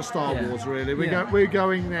a bit like Star Yeah. Wars, really. Yeah. We're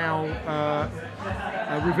going now.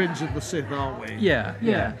 Revenge of the Sith, aren't we? Yeah.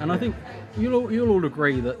 Yeah. And I think you'll all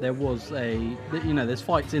agree that there was there's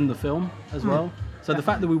fights in the film as well. So the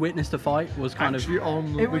fact that we witnessed a fight was kind Actually, of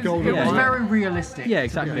on It the was, Golden it was Line. very realistic. yeah,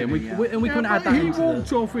 exactly. And we Yeah. we couldn't Yeah, add but that he into walked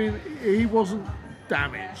the. off in. He wasn't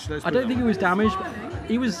damaged. I don't think he was damaged. But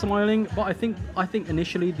he was smiling, but I think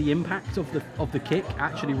initially the impact of the kick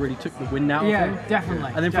actually really took the wind out Yeah, of him.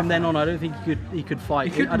 definitely. And then from then on, I don't think he could fight.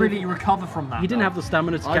 He couldn't really recover from that. He didn't have the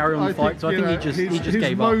stamina to carry on the fight, so I think he just his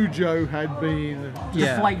gave up. mojo had been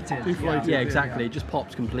Yeah. deflated. deflated. Yeah, exactly. It just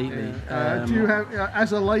popped completely. Do you have,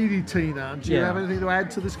 as a lady, Tina? Do you Yeah. have anything to add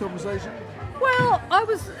to this conversation? Well, I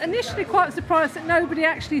was initially quite surprised that nobody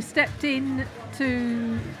actually stepped in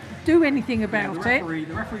to do anything about it.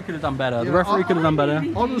 The referee could have done better. The Yeah, referee I- could have done better.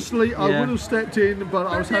 Honestly, I Yeah. would have stepped in, but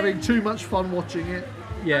I was having too much fun watching it.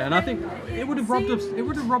 Yeah, and I think it would have robbed us. It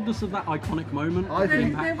would have robbed us of that iconic moment. I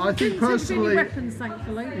think- There I think didn't seem to be personally- any weapons,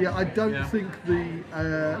 thankfully. Yeah, I don't Yeah. think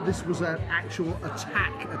this was an actual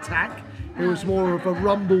attack. It was more of a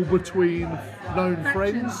rumble between known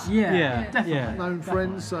friends. Yeah, Yeah, definitely. yeah. Known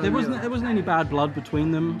friends. So, There wasn't yeah. there wasn't any bad blood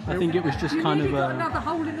between them. I think it was just You kind nearly of got another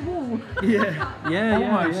hole in the wall.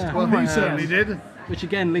 yeah. Well, he certainly did. Which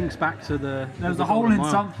again links back to the. There was the a hole Golden in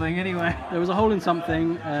Mile. something anyway. There was a hole in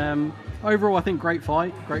something. Overall, I think great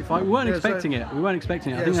fight. We weren't Yeah, so- expecting it. We weren't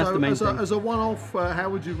expecting it. I Yeah, think that's so the main as thing. a one-off, how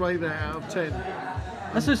would you rate that out of 10?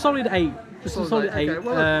 That's a solid 8. This is a solid 8. Okay,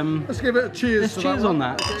 well, let's give it a cheers. Let's to cheers that on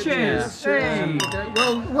one. that. Okay, Cheers.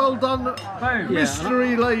 Okay, well done,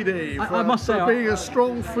 mystery lady, for, I must say, for being a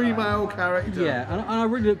strong female character. Yeah, and I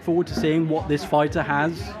really look forward to seeing what this fighter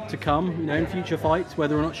has to come, you know, in future fights,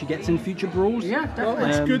 whether or not she gets in future brawls. Yeah, Well, definitely.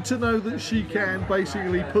 it's good to know that she can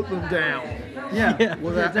basically put them down Yeah.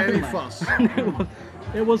 without any fuss.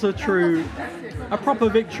 It was a proper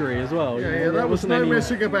victory as well. you know, Yeah, there that was wasn't no any-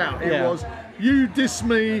 messing about. It Yeah. was, you diss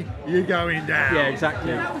me, you're going down. Yeah,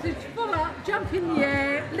 exactly. That was it, full up, jump in the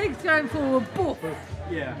air, legs going forward, boof.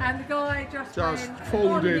 Yeah. And the guy just Just went on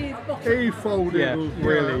folded. his bottom. He folded, Yeah, you know,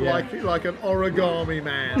 really, yeah. like an origami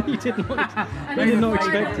man. He did not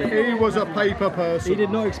expect it. He was a paper person. He did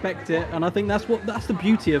not expect it, and I think that's the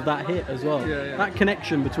beauty of that hit as well. Yeah. That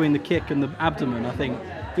connection between the kick and the abdomen. I think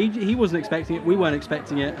he wasn't expecting it. We weren't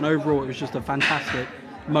expecting it, and overall, it was just a fantastic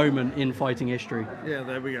moment in fighting history. Yeah,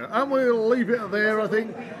 there we go. And we'll leave it there, I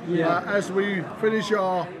think, as we finish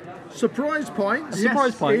our surprise points.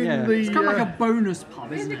 Surprise point, in yeah. the, It's kind of like a bonus pub,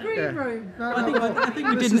 In isn't the it? green room. I think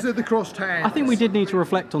we this didn't. is at the crossed hands. I think we did need to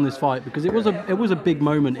reflect on this fight because it was a big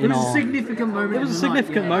moment It in was a our. significant moment. It was a in the night,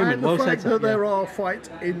 significant yeah. moment. And the Well fact said. that there are fights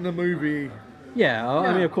in the movie.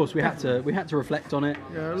 I mean, of course, we had to reflect on it.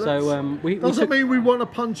 Yeah, So we doesn't took, mean we want to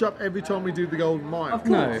punch up every time we do the Golden Mile. Of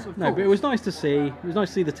course. no, but it was nice to see. It was nice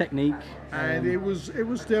to see the technique. And it was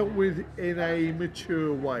dealt with in a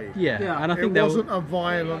mature way. Yeah, and I It think wasn't a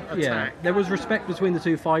violent attack. there was respect between the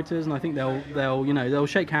two fighters, and I think they'll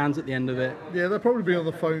shake hands at the end of it. Yeah, they'll probably be on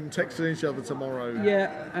the phone texting each other tomorrow.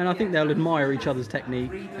 Yeah, and I think they'll admire each other's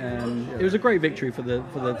technique. It was a great victory for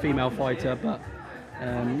the female fighter, but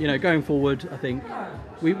going forward, I think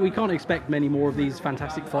we can't expect many more of these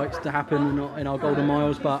fantastic fights to happen in our Golden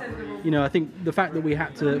Miles. But I think the fact that we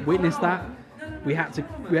had to witness that, we had to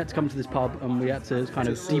come to this pub and we had to kind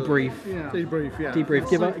of debrief.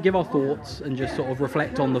 Debrief, Give our thoughts and just sort of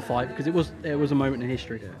reflect on the fight because it was a moment in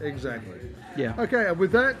history. Exactly. Yeah. Okay, and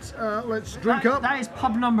with that, let's drink up. That is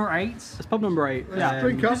pub number 8. It's pub number 8. Yeah.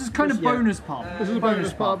 drink up. This is kind of bonus pub. This is a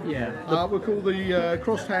bonus pub. Yeah. We'll call the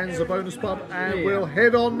crossed hands a bonus pub, and Yeah. we'll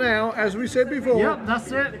head on now, as we said before, Yep,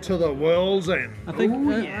 that's it. to the world's end. And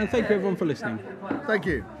thank you everyone for listening. Thank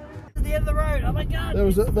you. To the end of the road. Oh my god. There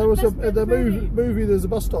was the movie. There's a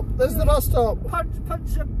bus stop. There's the bus stop.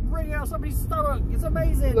 Punch a ring out somebody's stomach. It's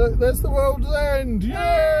amazing. There's the world's end. Yay!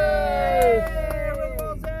 Yay!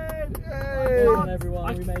 World's end. Yay! I can't-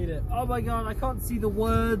 everyone, we made it. Oh my god, I can't see the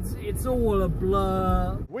words. It's all a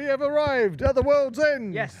blur. We have arrived at the world's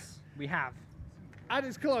end. Yes, we have. And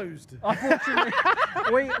it's closed.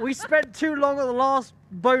 Unfortunately, we spent too long at the last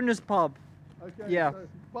bonus pub. Okay. Yeah.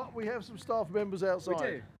 But we have some staff members outside. We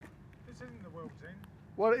do. This isn't the world's end.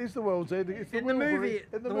 Well, it is the world's end. It's the In the Wilbury. movie, In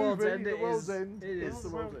the the movie, world's end, the it world's is. end. It is. It's the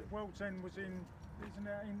world's end. World's end was in. Isn't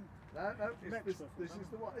it in? No, this is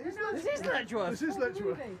the one. This is Letchworth. This is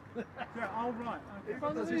Letchworth. Yeah. Oh right. Okay.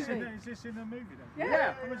 From the Is this in movie. is this in the movie then?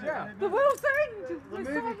 Yeah. Oh, is it? Yeah. The world's end. The with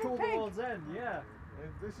movie Simon called Pegg. The World's End, yeah.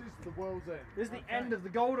 This is the world's end. This is the end of the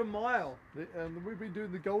Golden Mile. And we've been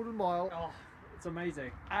doing the Golden Mile Oh, it's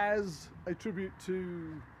amazing. as a tribute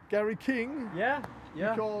to Gary King. Yeah?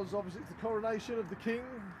 Yeah. Because obviously it's the coronation of the king.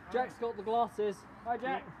 Jack's got the glasses. Hi,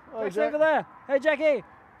 Jack. Hi, Jack's Jack. over there. Hey, Jackie.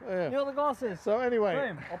 Yeah. You got the glasses. So anyway,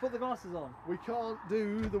 Boom. I'll put the glasses on. we can't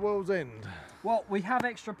do the world's end. Well, we have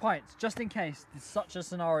extra pints just in case such a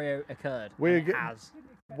scenario occurred. We're and it ge- has.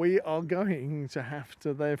 We are going to have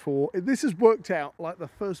to therefore. This has worked out like the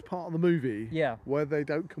first part of the movie. Yeah. Where they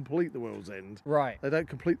don't complete the world's end. Right. They don't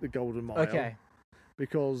complete the Golden Mile. Okay.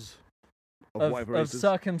 Because of Of whatever reasons.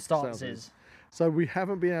 circumstances. So we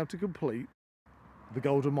haven't been able to complete the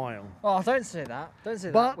Golden Mile. Oh, don't say that. Don't say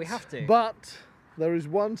But that. We have to. But there is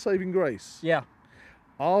one saving grace. yeah.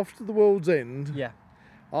 After the world's end, Yeah.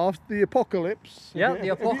 after the apocalypse. Yeah, okay, the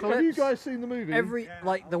have you apocalypse. guys seen the movie?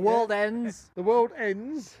 The world ends. The world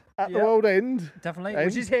ends at the Yeah. world end, Definitely. End.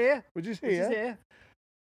 Which is here. which is Which here. is here.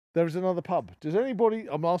 There is another pub. Does anybody?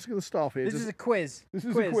 I'm asking the staff here. This does- is a quiz. This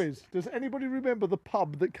is a quiz. Does anybody remember the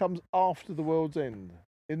pub that comes after the world's end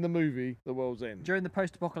in the movie The World's End? During the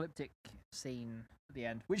post-apocalyptic scene at the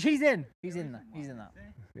end, which he's in. He's in that. He's in that.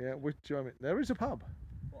 Yeah, which I mean, there is a pub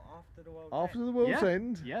What, after the world's after end? the world's Yeah.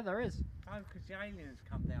 end. Yeah, there is. Oh, because the aliens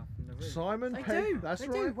come down from the roof. Simon They Pegg. do, That's they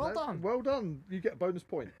right. do. Well that's- done. Well done. You get a bonus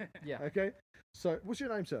point. Yeah. Okay. So, what's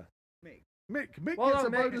your name, sir? Mick. Mick Well gets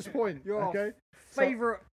done, a Mick. bonus point. You're okay.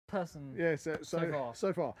 Favorite person. Yeah. So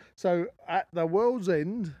So far. So at the world's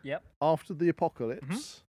end, Yep. after the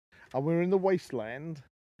apocalypse, and we're in the wasteland.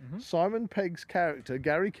 Mhm. Simon Pegg's character,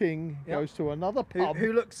 Gary King, Yep. goes to another Who, pub.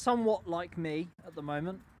 who looks somewhat like me at the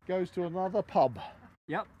moment. Goes to another pub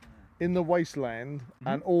Yep. in the wasteland Mm-hmm.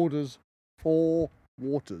 and orders 4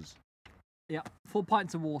 waters. Yeah, 4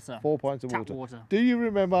 pints of water. 4 pints of Tap water. water. Do you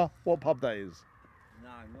remember what pub that is? No,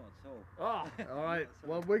 not at all. Oh. All right.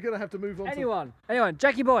 Well, we're going to have to move on Anyone,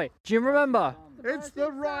 Jackie boy, do you remember? to... It's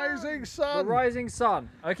the Rising Sun. The Rising Sun.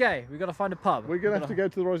 Okay, we've got to find a pub. We're going to have to go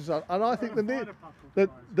to the Rising Sun. And I think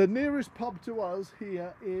the nearest pub to us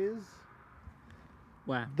here is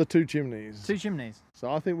Where? the Two Chimneys. Two Chimneys.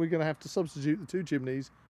 So I think we're going to have to substitute the Two Chimneys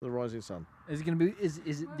for the Rising Sun. Is it going to be? Is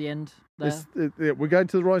it the end there? Yeah, we're going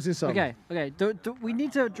to the Rising Sun. Okay. Do we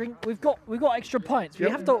need to drink? We've got extra pints. We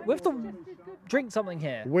Yep. have to drink something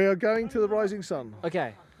here. We are going to the Rising Sun.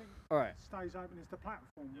 Okay. All right. Stays open is the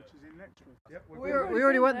platform, which is in Letchworth. Yep, We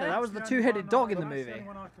already went there. That was the two-headed dog in the movie.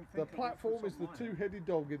 The platform is the two-headed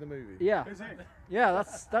dog in the movie. Yeah. Is it? Yeah.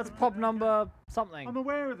 That's pub number something. I'm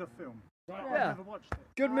aware of the film. Yeah. I've never watched it.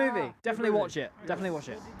 Good movie. Definitely watch it. Definitely watch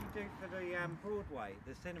it. What did you do for the Broadway,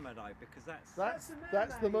 the cinema though? Because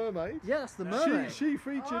That's the mermaid. Yeah, that's the mermaid. She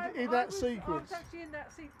featured in that sequence. I was actually in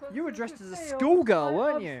that sequence. You were as dressed as a Lucille. schoolgirl,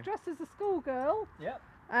 weren't I you? was dressed as a schoolgirl, Yep.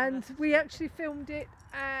 and we actually filmed it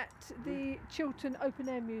at the Chiltern Open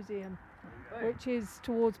Air Museum, which is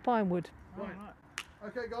towards Pinewood. Right.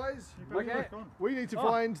 Okay, guys. Okay. We need to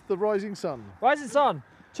find the Rising Sun. Rising Sun.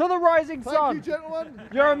 To the Rising Thank Sun. you, gentlemen.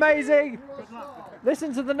 You're amazing.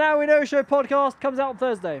 Listen to the Now We Know Show podcast. Comes out on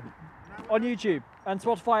Thursday on YouTube and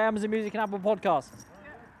Spotify, Amazon Music, and Apple Podcasts.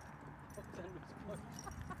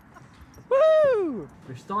 Woo!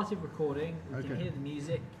 We've started recording. We can Okay. hear the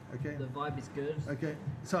music. Okay. The vibe is good. Okay,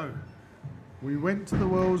 so we went to the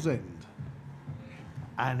World's End,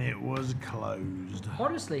 and it was closed.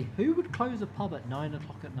 Honestly, who would close a pub at 9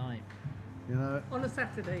 o'clock at night You know. On a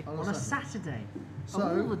Saturday. on a Saturday? So-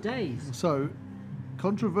 of all the days. So,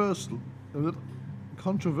 controversially,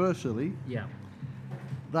 Yeah.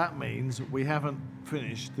 that means we haven't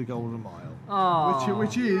finished the Golden Mile, Oh.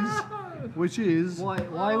 which is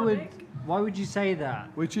Why would you say that?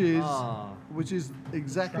 which is Ah. which is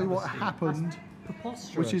exactly what happened.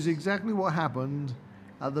 Preposterous. Which is exactly what happened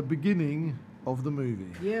at the beginning of the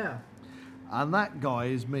movie, Yeah. and that,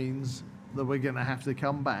 guys, means that we're going to have to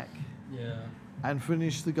come back Yeah. and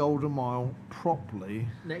finish the Golden Mile properly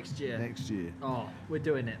Next year. next year. Oh, we're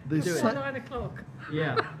doing it. This We're doing sa- it. 9 o'clock.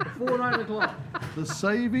 Yeah. Before 9 o'clock. The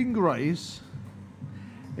saving grace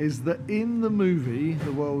is that in the movie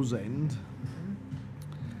The World's End,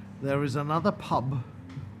 there is another pub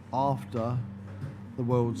after The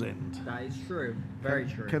World's End. That is true. Very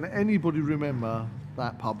true. Can anybody remember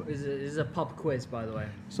that pub? This is a pub quiz, by the way.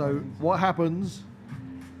 So what happens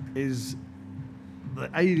is the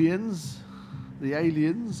aliens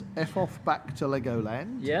F off back to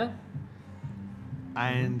Legoland, Yeah.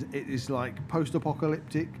 and it is like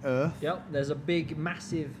post-apocalyptic Earth. Yep. There's a big,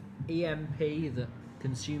 massive EMP that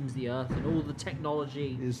consumes the Earth, and all the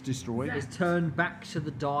technology Is destroyed. is turned back to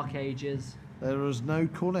the Dark Ages. There is no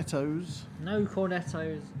cornettos, No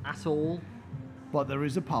cornettos at all. but there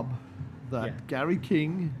is a pub that Yeah. Gary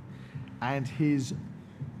King and his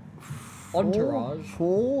Entourage.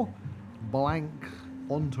 four blank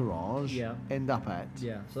entourage Yeah. end up at.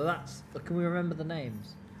 Yeah. So that's. Can we remember the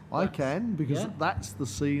names? I can, because yeah. that's the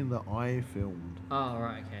scene that I filmed. Oh,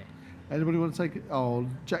 right. Okay. Anybody want to take it? Oh,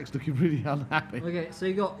 Jack's looking really unhappy. Okay. So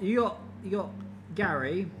you got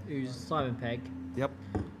Gary, who's Simon Pegg. Yep.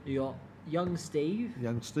 You got young Steve,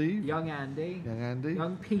 Young Steve, young Andy, young Andy,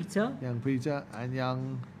 young Peter, young Peter, and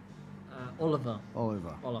young Oliver.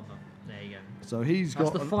 Oliver. There you go. So he's That's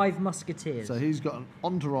got the Five Musketeers. so he's got an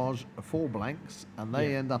entourage of four blanks, and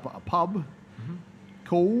they Yeah. end up at a pub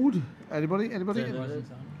called anybody? The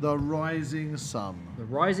The Rising Sun.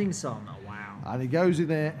 Rising Sun. Oh, wow. And he goes in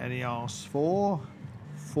there and he asks for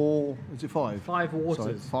four. Is it five? 5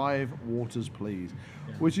 waters. Sorry, 5 waters, please.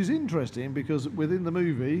 Yeah. Which is interesting because within the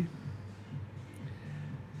movie,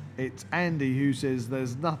 it's Andy who says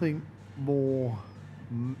there's nothing more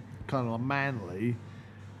kind of manly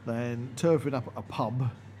than turfing up at a pub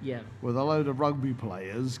Yeah. with a load of rugby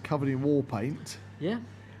players covered in war paint Yeah.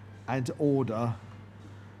 and to order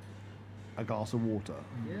a glass of water.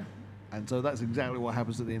 Yeah. And so that's exactly what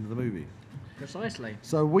happens at the end of the movie. Precisely.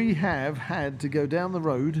 So we have had to go down the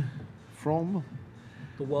road from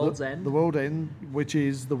The World's End. the World End, which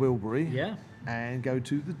is the Wilbury, Yeah. and go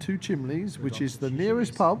to the Two Chimneys, which gone is to the Two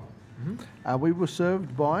nearest Chimneys. pub. And we were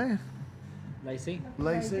served by Lacey.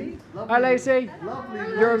 Lacey. Hi, Lacey. Lovely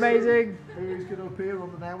You're Lacey, amazing. who is going to appear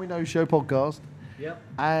on the Now We Know Show podcast. Yep.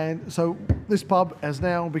 And so this pub has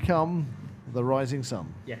now become the Rising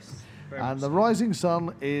Sun. Yes. Very And much the so. Rising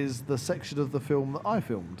Sun is the section of the film that I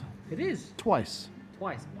filmed It is. twice.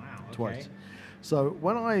 Twice. Wow. Okay. Twice. So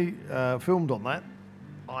when I filmed on that,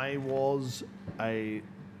 I was a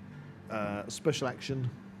special action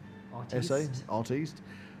Artiste. artiste.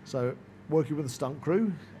 So working with the stunt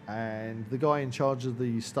crew, and the guy in charge of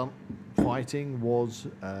the stunt fighting was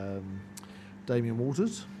Damien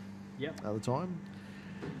Waters Yep. at the time.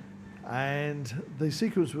 And the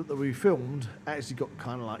sequence that we filmed actually got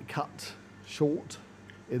kind of like cut short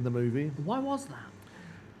in the movie. Why was that?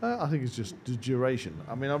 I think it's just the duration.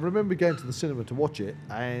 I mean, I remember going to the cinema to watch it,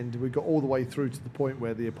 and we got all the way through to the point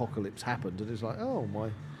where the apocalypse happened, and it's like, oh my,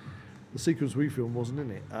 the sequence we filmed wasn't in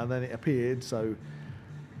it. And then it appeared, so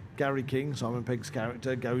Gary King, Simon Pegg's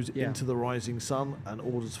character, goes into the rising sun and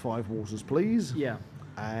orders 5 waters, please. Yeah.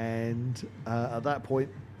 And at that point,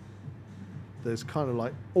 there's kind of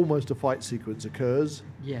like almost a fight sequence occurs,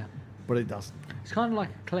 Yeah. but it doesn't. It's kind of like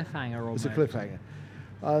a cliffhanger almost. It's a cliffhanger.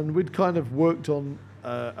 And we'd kind of worked on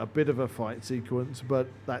a bit of a fight sequence, but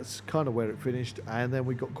that's kind of where it finished. And then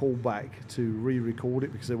we got called back to re-record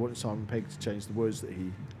it because they wanted Simon Pegg to change the words that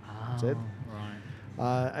he said.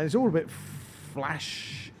 Right. And it's all a bit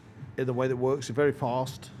flash in the way that works. It's very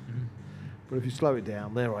fast. Mm-hmm. But if you slow it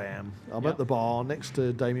down, there I am. I'm Yep. at the bar next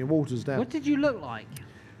to Damien Waters now. What did you look like?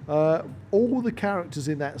 All the characters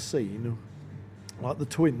in that scene, like the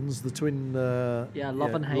twin,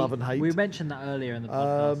 Love and Hate. Love and Hate. We mentioned that earlier in the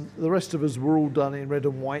podcast. The rest of us were all done in red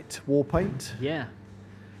and white war paint Yeah.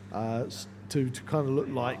 to kind of look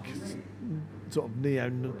like sort of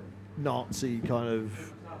neo-Nazi kind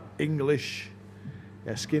of English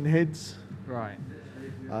skinheads. Right.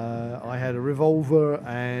 I had a revolver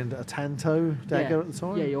and a tanto dagger at the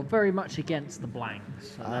time. Yeah, you're very much against the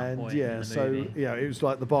blanks at that point in the so movie. it was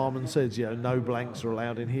like the barman says, no blanks are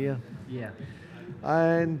allowed in here. Yeah.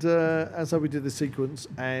 And so we did the sequence,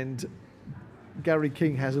 and Gary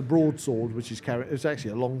King has a broadsword, which he's carrying. It's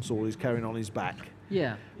actually a long sword he's carrying on his back.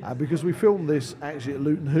 Yeah. Because we filmed this actually at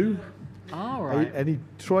Luton Hoo. All right. And he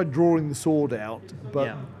tried drawing the sword out, but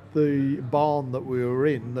Yeah. the barn that we were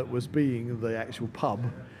in, that was being the actual pub,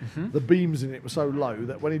 the beams in it were so low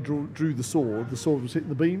that when he drew the sword was hitting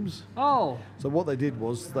the beams. Oh. So what they did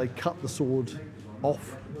was they cut the sword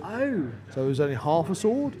off. Oh. So it was only half a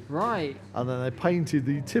sword, Right. and then they painted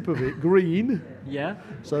the tip of it green, Yeah.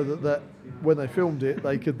 so that when they filmed it,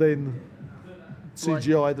 they could then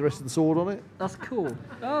CGI the rest of the sword on it. That's cool.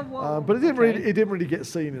 Oh, well, But it okay. didn't really get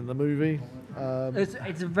seen in the movie.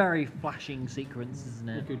 It's a very flashing sequence, isn't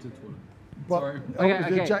it? Go to the toilet. But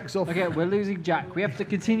Okay. Jack's off. Okay, we're losing Jack. We have to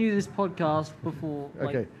continue this podcast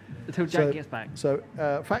until Jack gets back. So,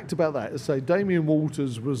 fact about that is, Damien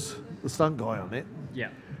Waters was the stunt guy on it, Yeah.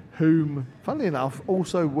 whom, funnily enough,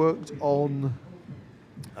 also worked on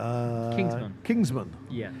Kingsman.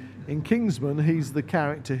 Yeah. In Kingsman, he's the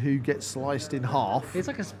character who gets sliced in half. It's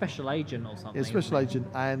like a special agent or something. He's a special agent,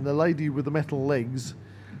 and the lady with the metal legs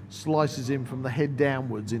slices him from the head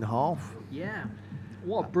downwards in half. Yeah.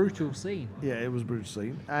 What a brutal scene. Yeah, it was a brutal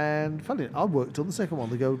scene. And funny, I worked on the second one,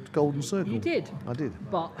 the Golden Circle. You did? I did.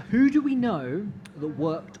 But who do we know that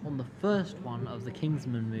worked on the first one of the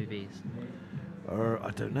Kingsman movies? I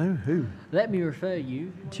don't know who. Let me refer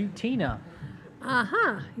you to Tina.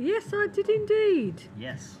 Aha, yes, I did indeed.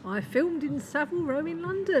 Yes. I filmed in Savile Row in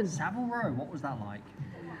London, Savile Row, what was that like?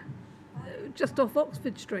 just off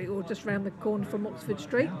Oxford Street, or just round the corner from Oxford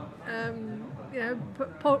Street.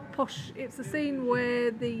 Posh. It's the scene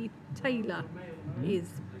where the tailor is.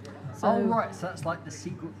 So Oh, right, so that's like the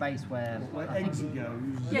secret base where Eggsy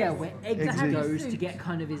goes. Yeah, where Eggsy Eggsy. goes to Suit. get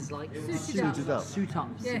kind of his like Suited up. suit up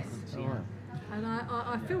Yes. sequence. Oh, Yeah. And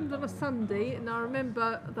I filmed on a Sunday, and I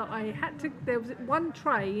remember that I had to. There was one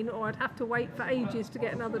train, or I'd have to wait for ages to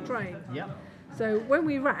get another train. Yep. So when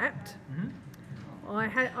we wrapped,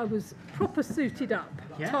 I was proper suited up,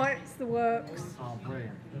 Yeah. tights, the works. Oh,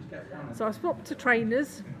 brilliant. So I swapped to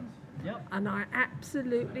trainers, Yep. and I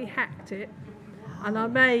absolutely hacked it. And I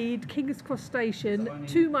made King's Cross Station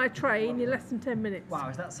to my train in less than 10 minutes. Wow,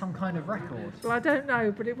 is that some kind of record? Well, I don't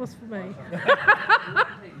know, but it was for me.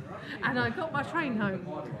 And I got my train home.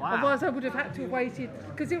 Wow. Otherwise, I would have had to have waited,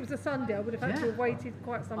 because it was a Sunday, I would have had to Yeah. have waited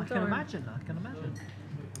quite some I time. can imagine.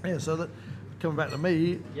 Yeah, so that coming back to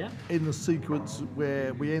me, Yeah. in the sequence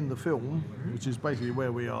where we end the film, which is basically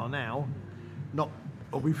where we are now,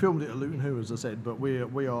 we filmed it at Luton Hoo, as I said, but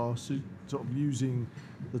we are sort of using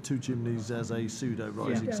the Two Chimneys as a pseudo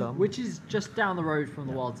rising sun, Which is just down the road from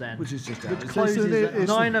the World's End. which is just Which down. closes at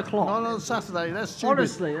 9 o'clock. Not on Saturday. That's stupid.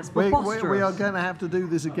 Honestly, that's we are preposterous. going to have to do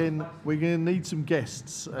this again. We're going to need some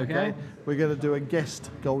guests. Okay, we're going to do a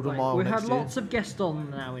guest Golden Mile We've next had year. lots of guests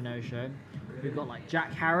on the Now We Know show. We've got like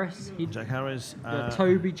Jack Harris, Jack Harris,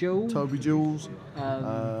 Toby Jules, Toby Jules,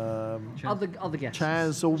 other guests.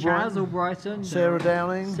 Chaz Albrighton, Chaz Albrighton, Sarah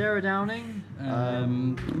Downing. Sarah Downing,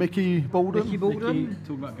 Mickey Baldwin. Mickey Baldwin.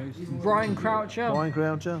 Talk about ghosts. Brian Croucher. Brian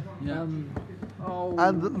Croucher. Yeah.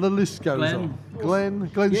 And the list goes Glenn. on.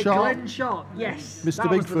 Glenn Sharp. Glenn Sharp, yes. Mr. That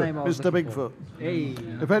was the name I Bigfoot. was Mr. looking Bigfoot. for. Hey.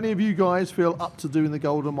 If any of you guys feel up to doing the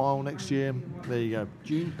Golden Mile next year, there you go.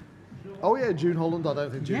 June. Oh yeah, June Holland. I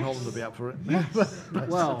don't think June Yes. Holland will be up for it.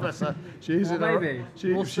 Well, bless her. She's well, in her, maybe.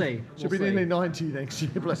 she, We'll she, see. She'll We'll be see. nearly 90 next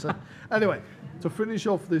year. Bless her. Anyway, to finish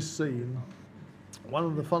off this scene, one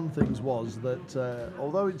of the fun things was that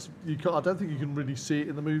although I don't think you can really see it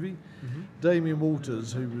in the movie. Damien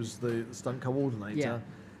Walters, who was the stunt coordinator, Yeah.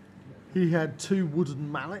 he had 2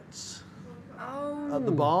 wooden mallets at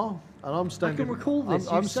the bar, and I'm standing. recall this.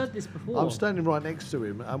 I'm You've said this before. I'm standing right next to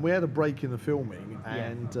him, and we had a break in the filming, Yeah.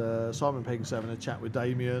 and Simon Pegg's having a chat with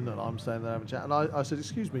Damien, and I'm standing there having a chat, and I said,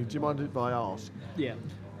 "Excuse me, do you mind if I ask?" Yeah.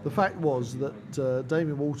 The fact was that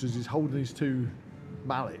Damien Walters is holding these 2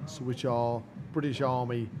 mallets, which are British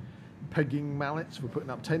Army pegging mallets for putting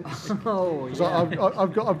up tents. Oh, So yeah.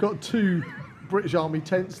 I've got 2 British Army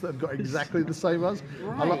tents that have got exactly the same as.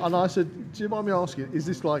 Right. And I said, "Do you mind me asking? Is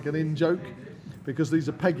this like an in joke? Because these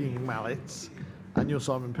are pegging mallets, and you're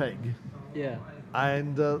Simon Pegg." Yeah.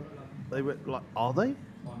 And they were like, "Are they?"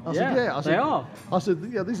 I said, Yeah, "Yeah." I they said, are. I said,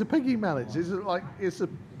 "Yeah, these are pegging mallets. It's a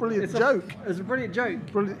brilliant joke, It's a brilliant joke.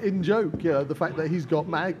 brilliant in joke. You know, the fact that he's got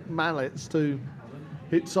mallets to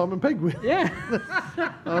hit Simon Pegg with." Yeah.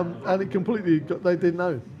 And it completely they didn't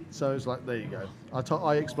know. So it's like, there you go.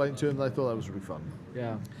 I explained to them, they thought that was really fun.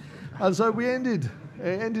 Yeah. And so it ended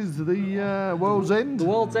the World's End. The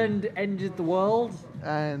World's End ended the world.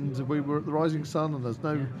 And we were at the Rising Sun, and there's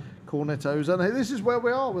no cornetos. And this is where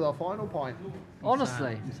we are with our final pint.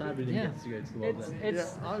 Honestly. Sad we didn't get to go to the World's End.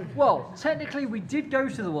 It's Yeah, I- well, technically we did go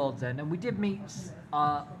to the World's End, and we did meet.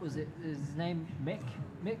 Was it his name Mick?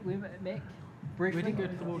 We met Mick. Briefly. We didn't go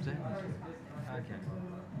to the World's End. Okay.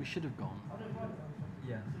 We should have gone.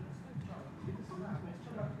 Yeah.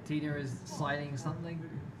 Tina is signing something.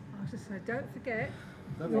 I was just say, don't forget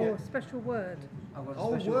Don't your forget. special word. I've got a Oh,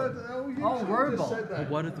 special word! one. Oh, you Oh, should have robot. just said that.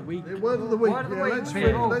 The word of the week. The word of the week. Word of the Yeah, week. let's,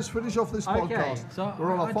 Yeah. let's finish off this Okay. podcast. So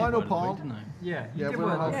We're on I our did final word of the week, part. didn't I? Yeah. You Yeah, did we're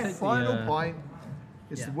word on our of the I'll week. take final the, pint.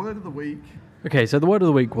 It's yeah. the word of the week. Okay, so the word of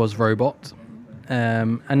the week was robot.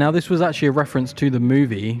 And now this was actually a reference to the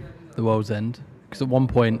movie, The World's End. Because at one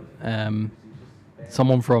point,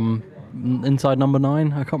 someone from Inside Number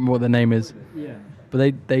 9, I can't remember what their name is, Yeah.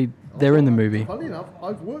 but they're in the movie. Funny enough,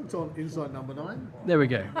 I've worked on Inside Number 9. There we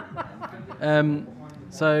go.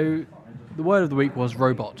 So the word of the week was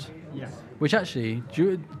robot. Yes. Which actually,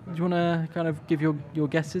 do you want to kind of give your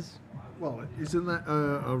guesses? Well, isn't that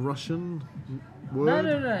a Russian word?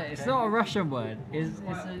 No. It's not a Russian word.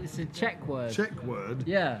 It's a Czech word. Czech word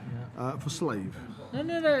Yeah. for slave. No.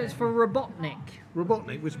 It's for Robotnik.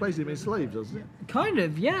 Robotnik, which basically means slave, doesn't it? Kind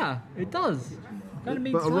of. Yeah. It does. Kind of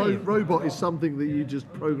means But a slave. robot is something that you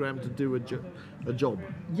just program to do a job.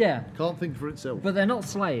 Yeah. Can't think for itself. But they're not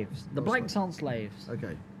slaves. The blanks aren't slaves.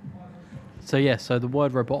 Okay. So yes, so the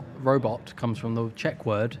word robot comes from the Czech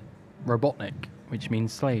word robotnik, which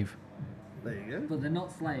means slave. There you go. But they're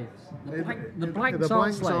not slaves. The The blanks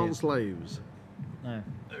aren't slaves. slaves. No.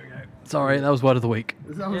 Sorry, that was word of the week.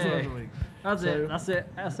 That was Yeah. the other week. That's So- it. That's it.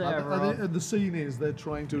 And everyone. the scene is they're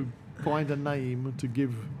trying to find a name to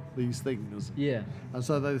give these things. Yeah. And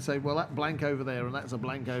so they say, well, that blank over there and that's a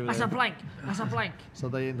blank over That's there. a blank. That's a blank. So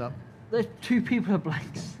they end up There's 2 people are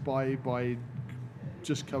blanks. by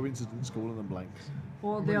just coincidence calling them blanks.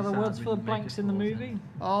 What are the Really other sad words we for the didn't make blanks it in the to the World's movie?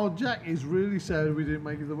 Oh, Jack is really sad we didn't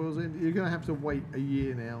make it to the World's End. You're going to have to wait a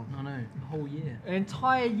year now. I know, a whole year. An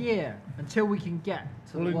entire year until we can get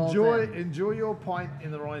to the Well, world's end. enjoy your pint in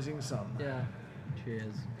the rising sun. Yeah.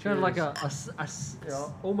 Cheers. Kind of like Cheers. Yeah.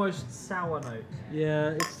 almost sour note. Yeah,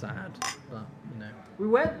 it's sad, but you know. We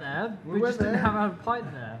went there. We went just didn't there. have a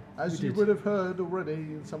pint there. As We you did. would have heard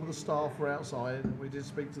already, some of the staff were outside and we did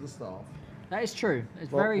speak to the staff. That is true.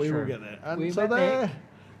 It's Well, very we true. will get there. And We so met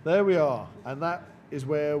there we are. And that is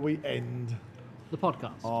where we end the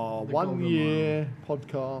podcast. our The 1 Golden year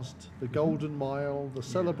podcast, the Golden Mile, the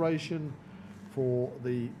celebration for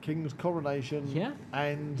the King's coronation Yeah.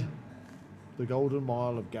 and the Golden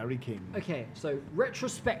Mile of Gary King. Okay, so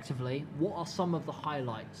retrospectively, what are some of the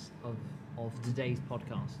highlights of today's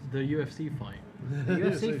podcast? The UFC fight. The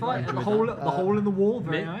UFC fight, and the enjoyed hole in the wall,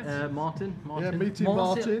 very Mi- nice. Martin. Yeah, meeting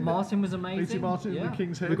Martin. Martin was amazing. Meeting Martin yeah. in the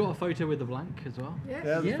King's Head. We got a photo with the blank as well. Yes.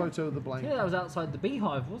 Yeah, the Yeah. photo of the blank. Yeah, that was outside the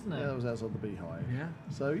Beehive, wasn't it? Yeah, that was outside the Beehive. Yeah.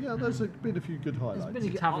 So yeah, there's been a few good highlights. been a The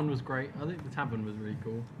good- tavern was great. I think the tavern was really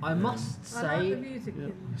cool. I must I like the say,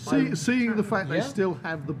 music. Seeing the fact they Yeah. still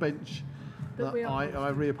have the bench that we I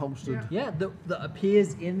upholstered. reupholstered Yeah, that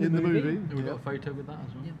appears in the movie. We've got a photo with that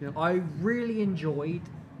as well. Yep. I really enjoyed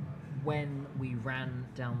when we ran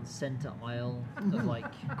down the centre aisle of like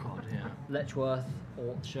God, yeah. Letchworth,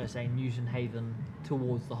 or should I say Newton Haven,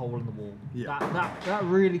 towards the hole in the wall. Yeah. That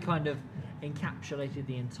really kind of encapsulated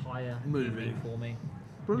the entire Movie. evening for me.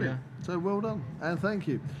 Brilliant. So well done, and thank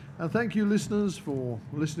you. And thank you, listeners, for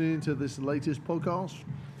listening to this latest podcast,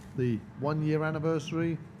 the 1 year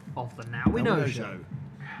anniversary Of the Now We Know show.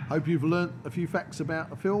 Hope you've learnt a few facts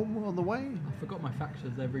about a film on the way. I forgot my facts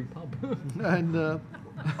as every pub. And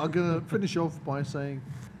I'm going to finish off by saying,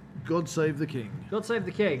 God save the King. God save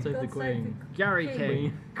the King. Save the God save Queen. the Gary King.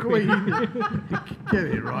 King. Queen. Get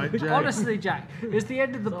it right, Jack. Honestly, Jack, it's the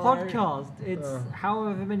end of the Sorry. podcast. It's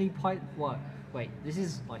however many What? Wait, this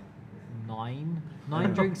is like nine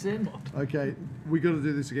drinks in? Okay, we got to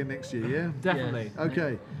do this again next year, yeah? Definitely.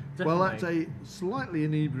 Okay. Well, that's a slightly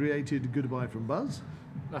inebriated goodbye from Buzz.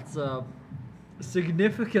 That's a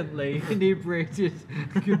significantly inebriated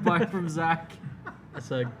goodbye from Zach.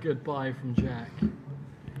 That's a goodbye from Jack.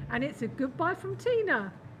 And it's a goodbye from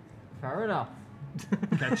Tina. Fair enough.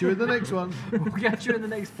 Catch you in the next one. We'll catch you in the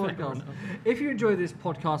next podcast. If you enjoy this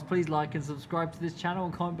podcast, please like and subscribe to this channel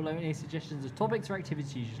and comment below any suggestions of topics or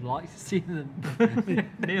activities you'd like to see in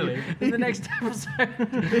the next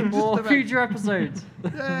episode or about- future episodes.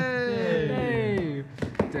 Yay! Yay!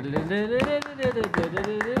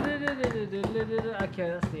 Okay,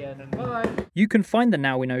 that's the end. Bye. You can find the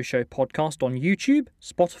Now We Know Show podcast on YouTube,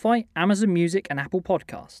 Spotify, Amazon Music, and Apple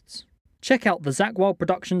Podcasts. Check out the Zach Wild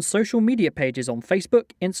Productions social media pages on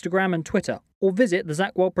Facebook, Instagram, and Twitter, or visit the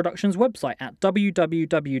Zach Wild Productions website at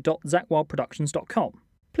www.zachwildproductions.com.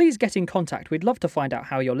 Please get in contact, we'd love to find out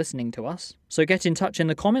how you're listening to us. So get in touch in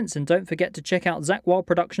the comments and don't forget to check out Zach Wild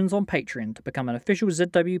Productions on Patreon to become an official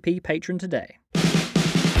ZWP patron today.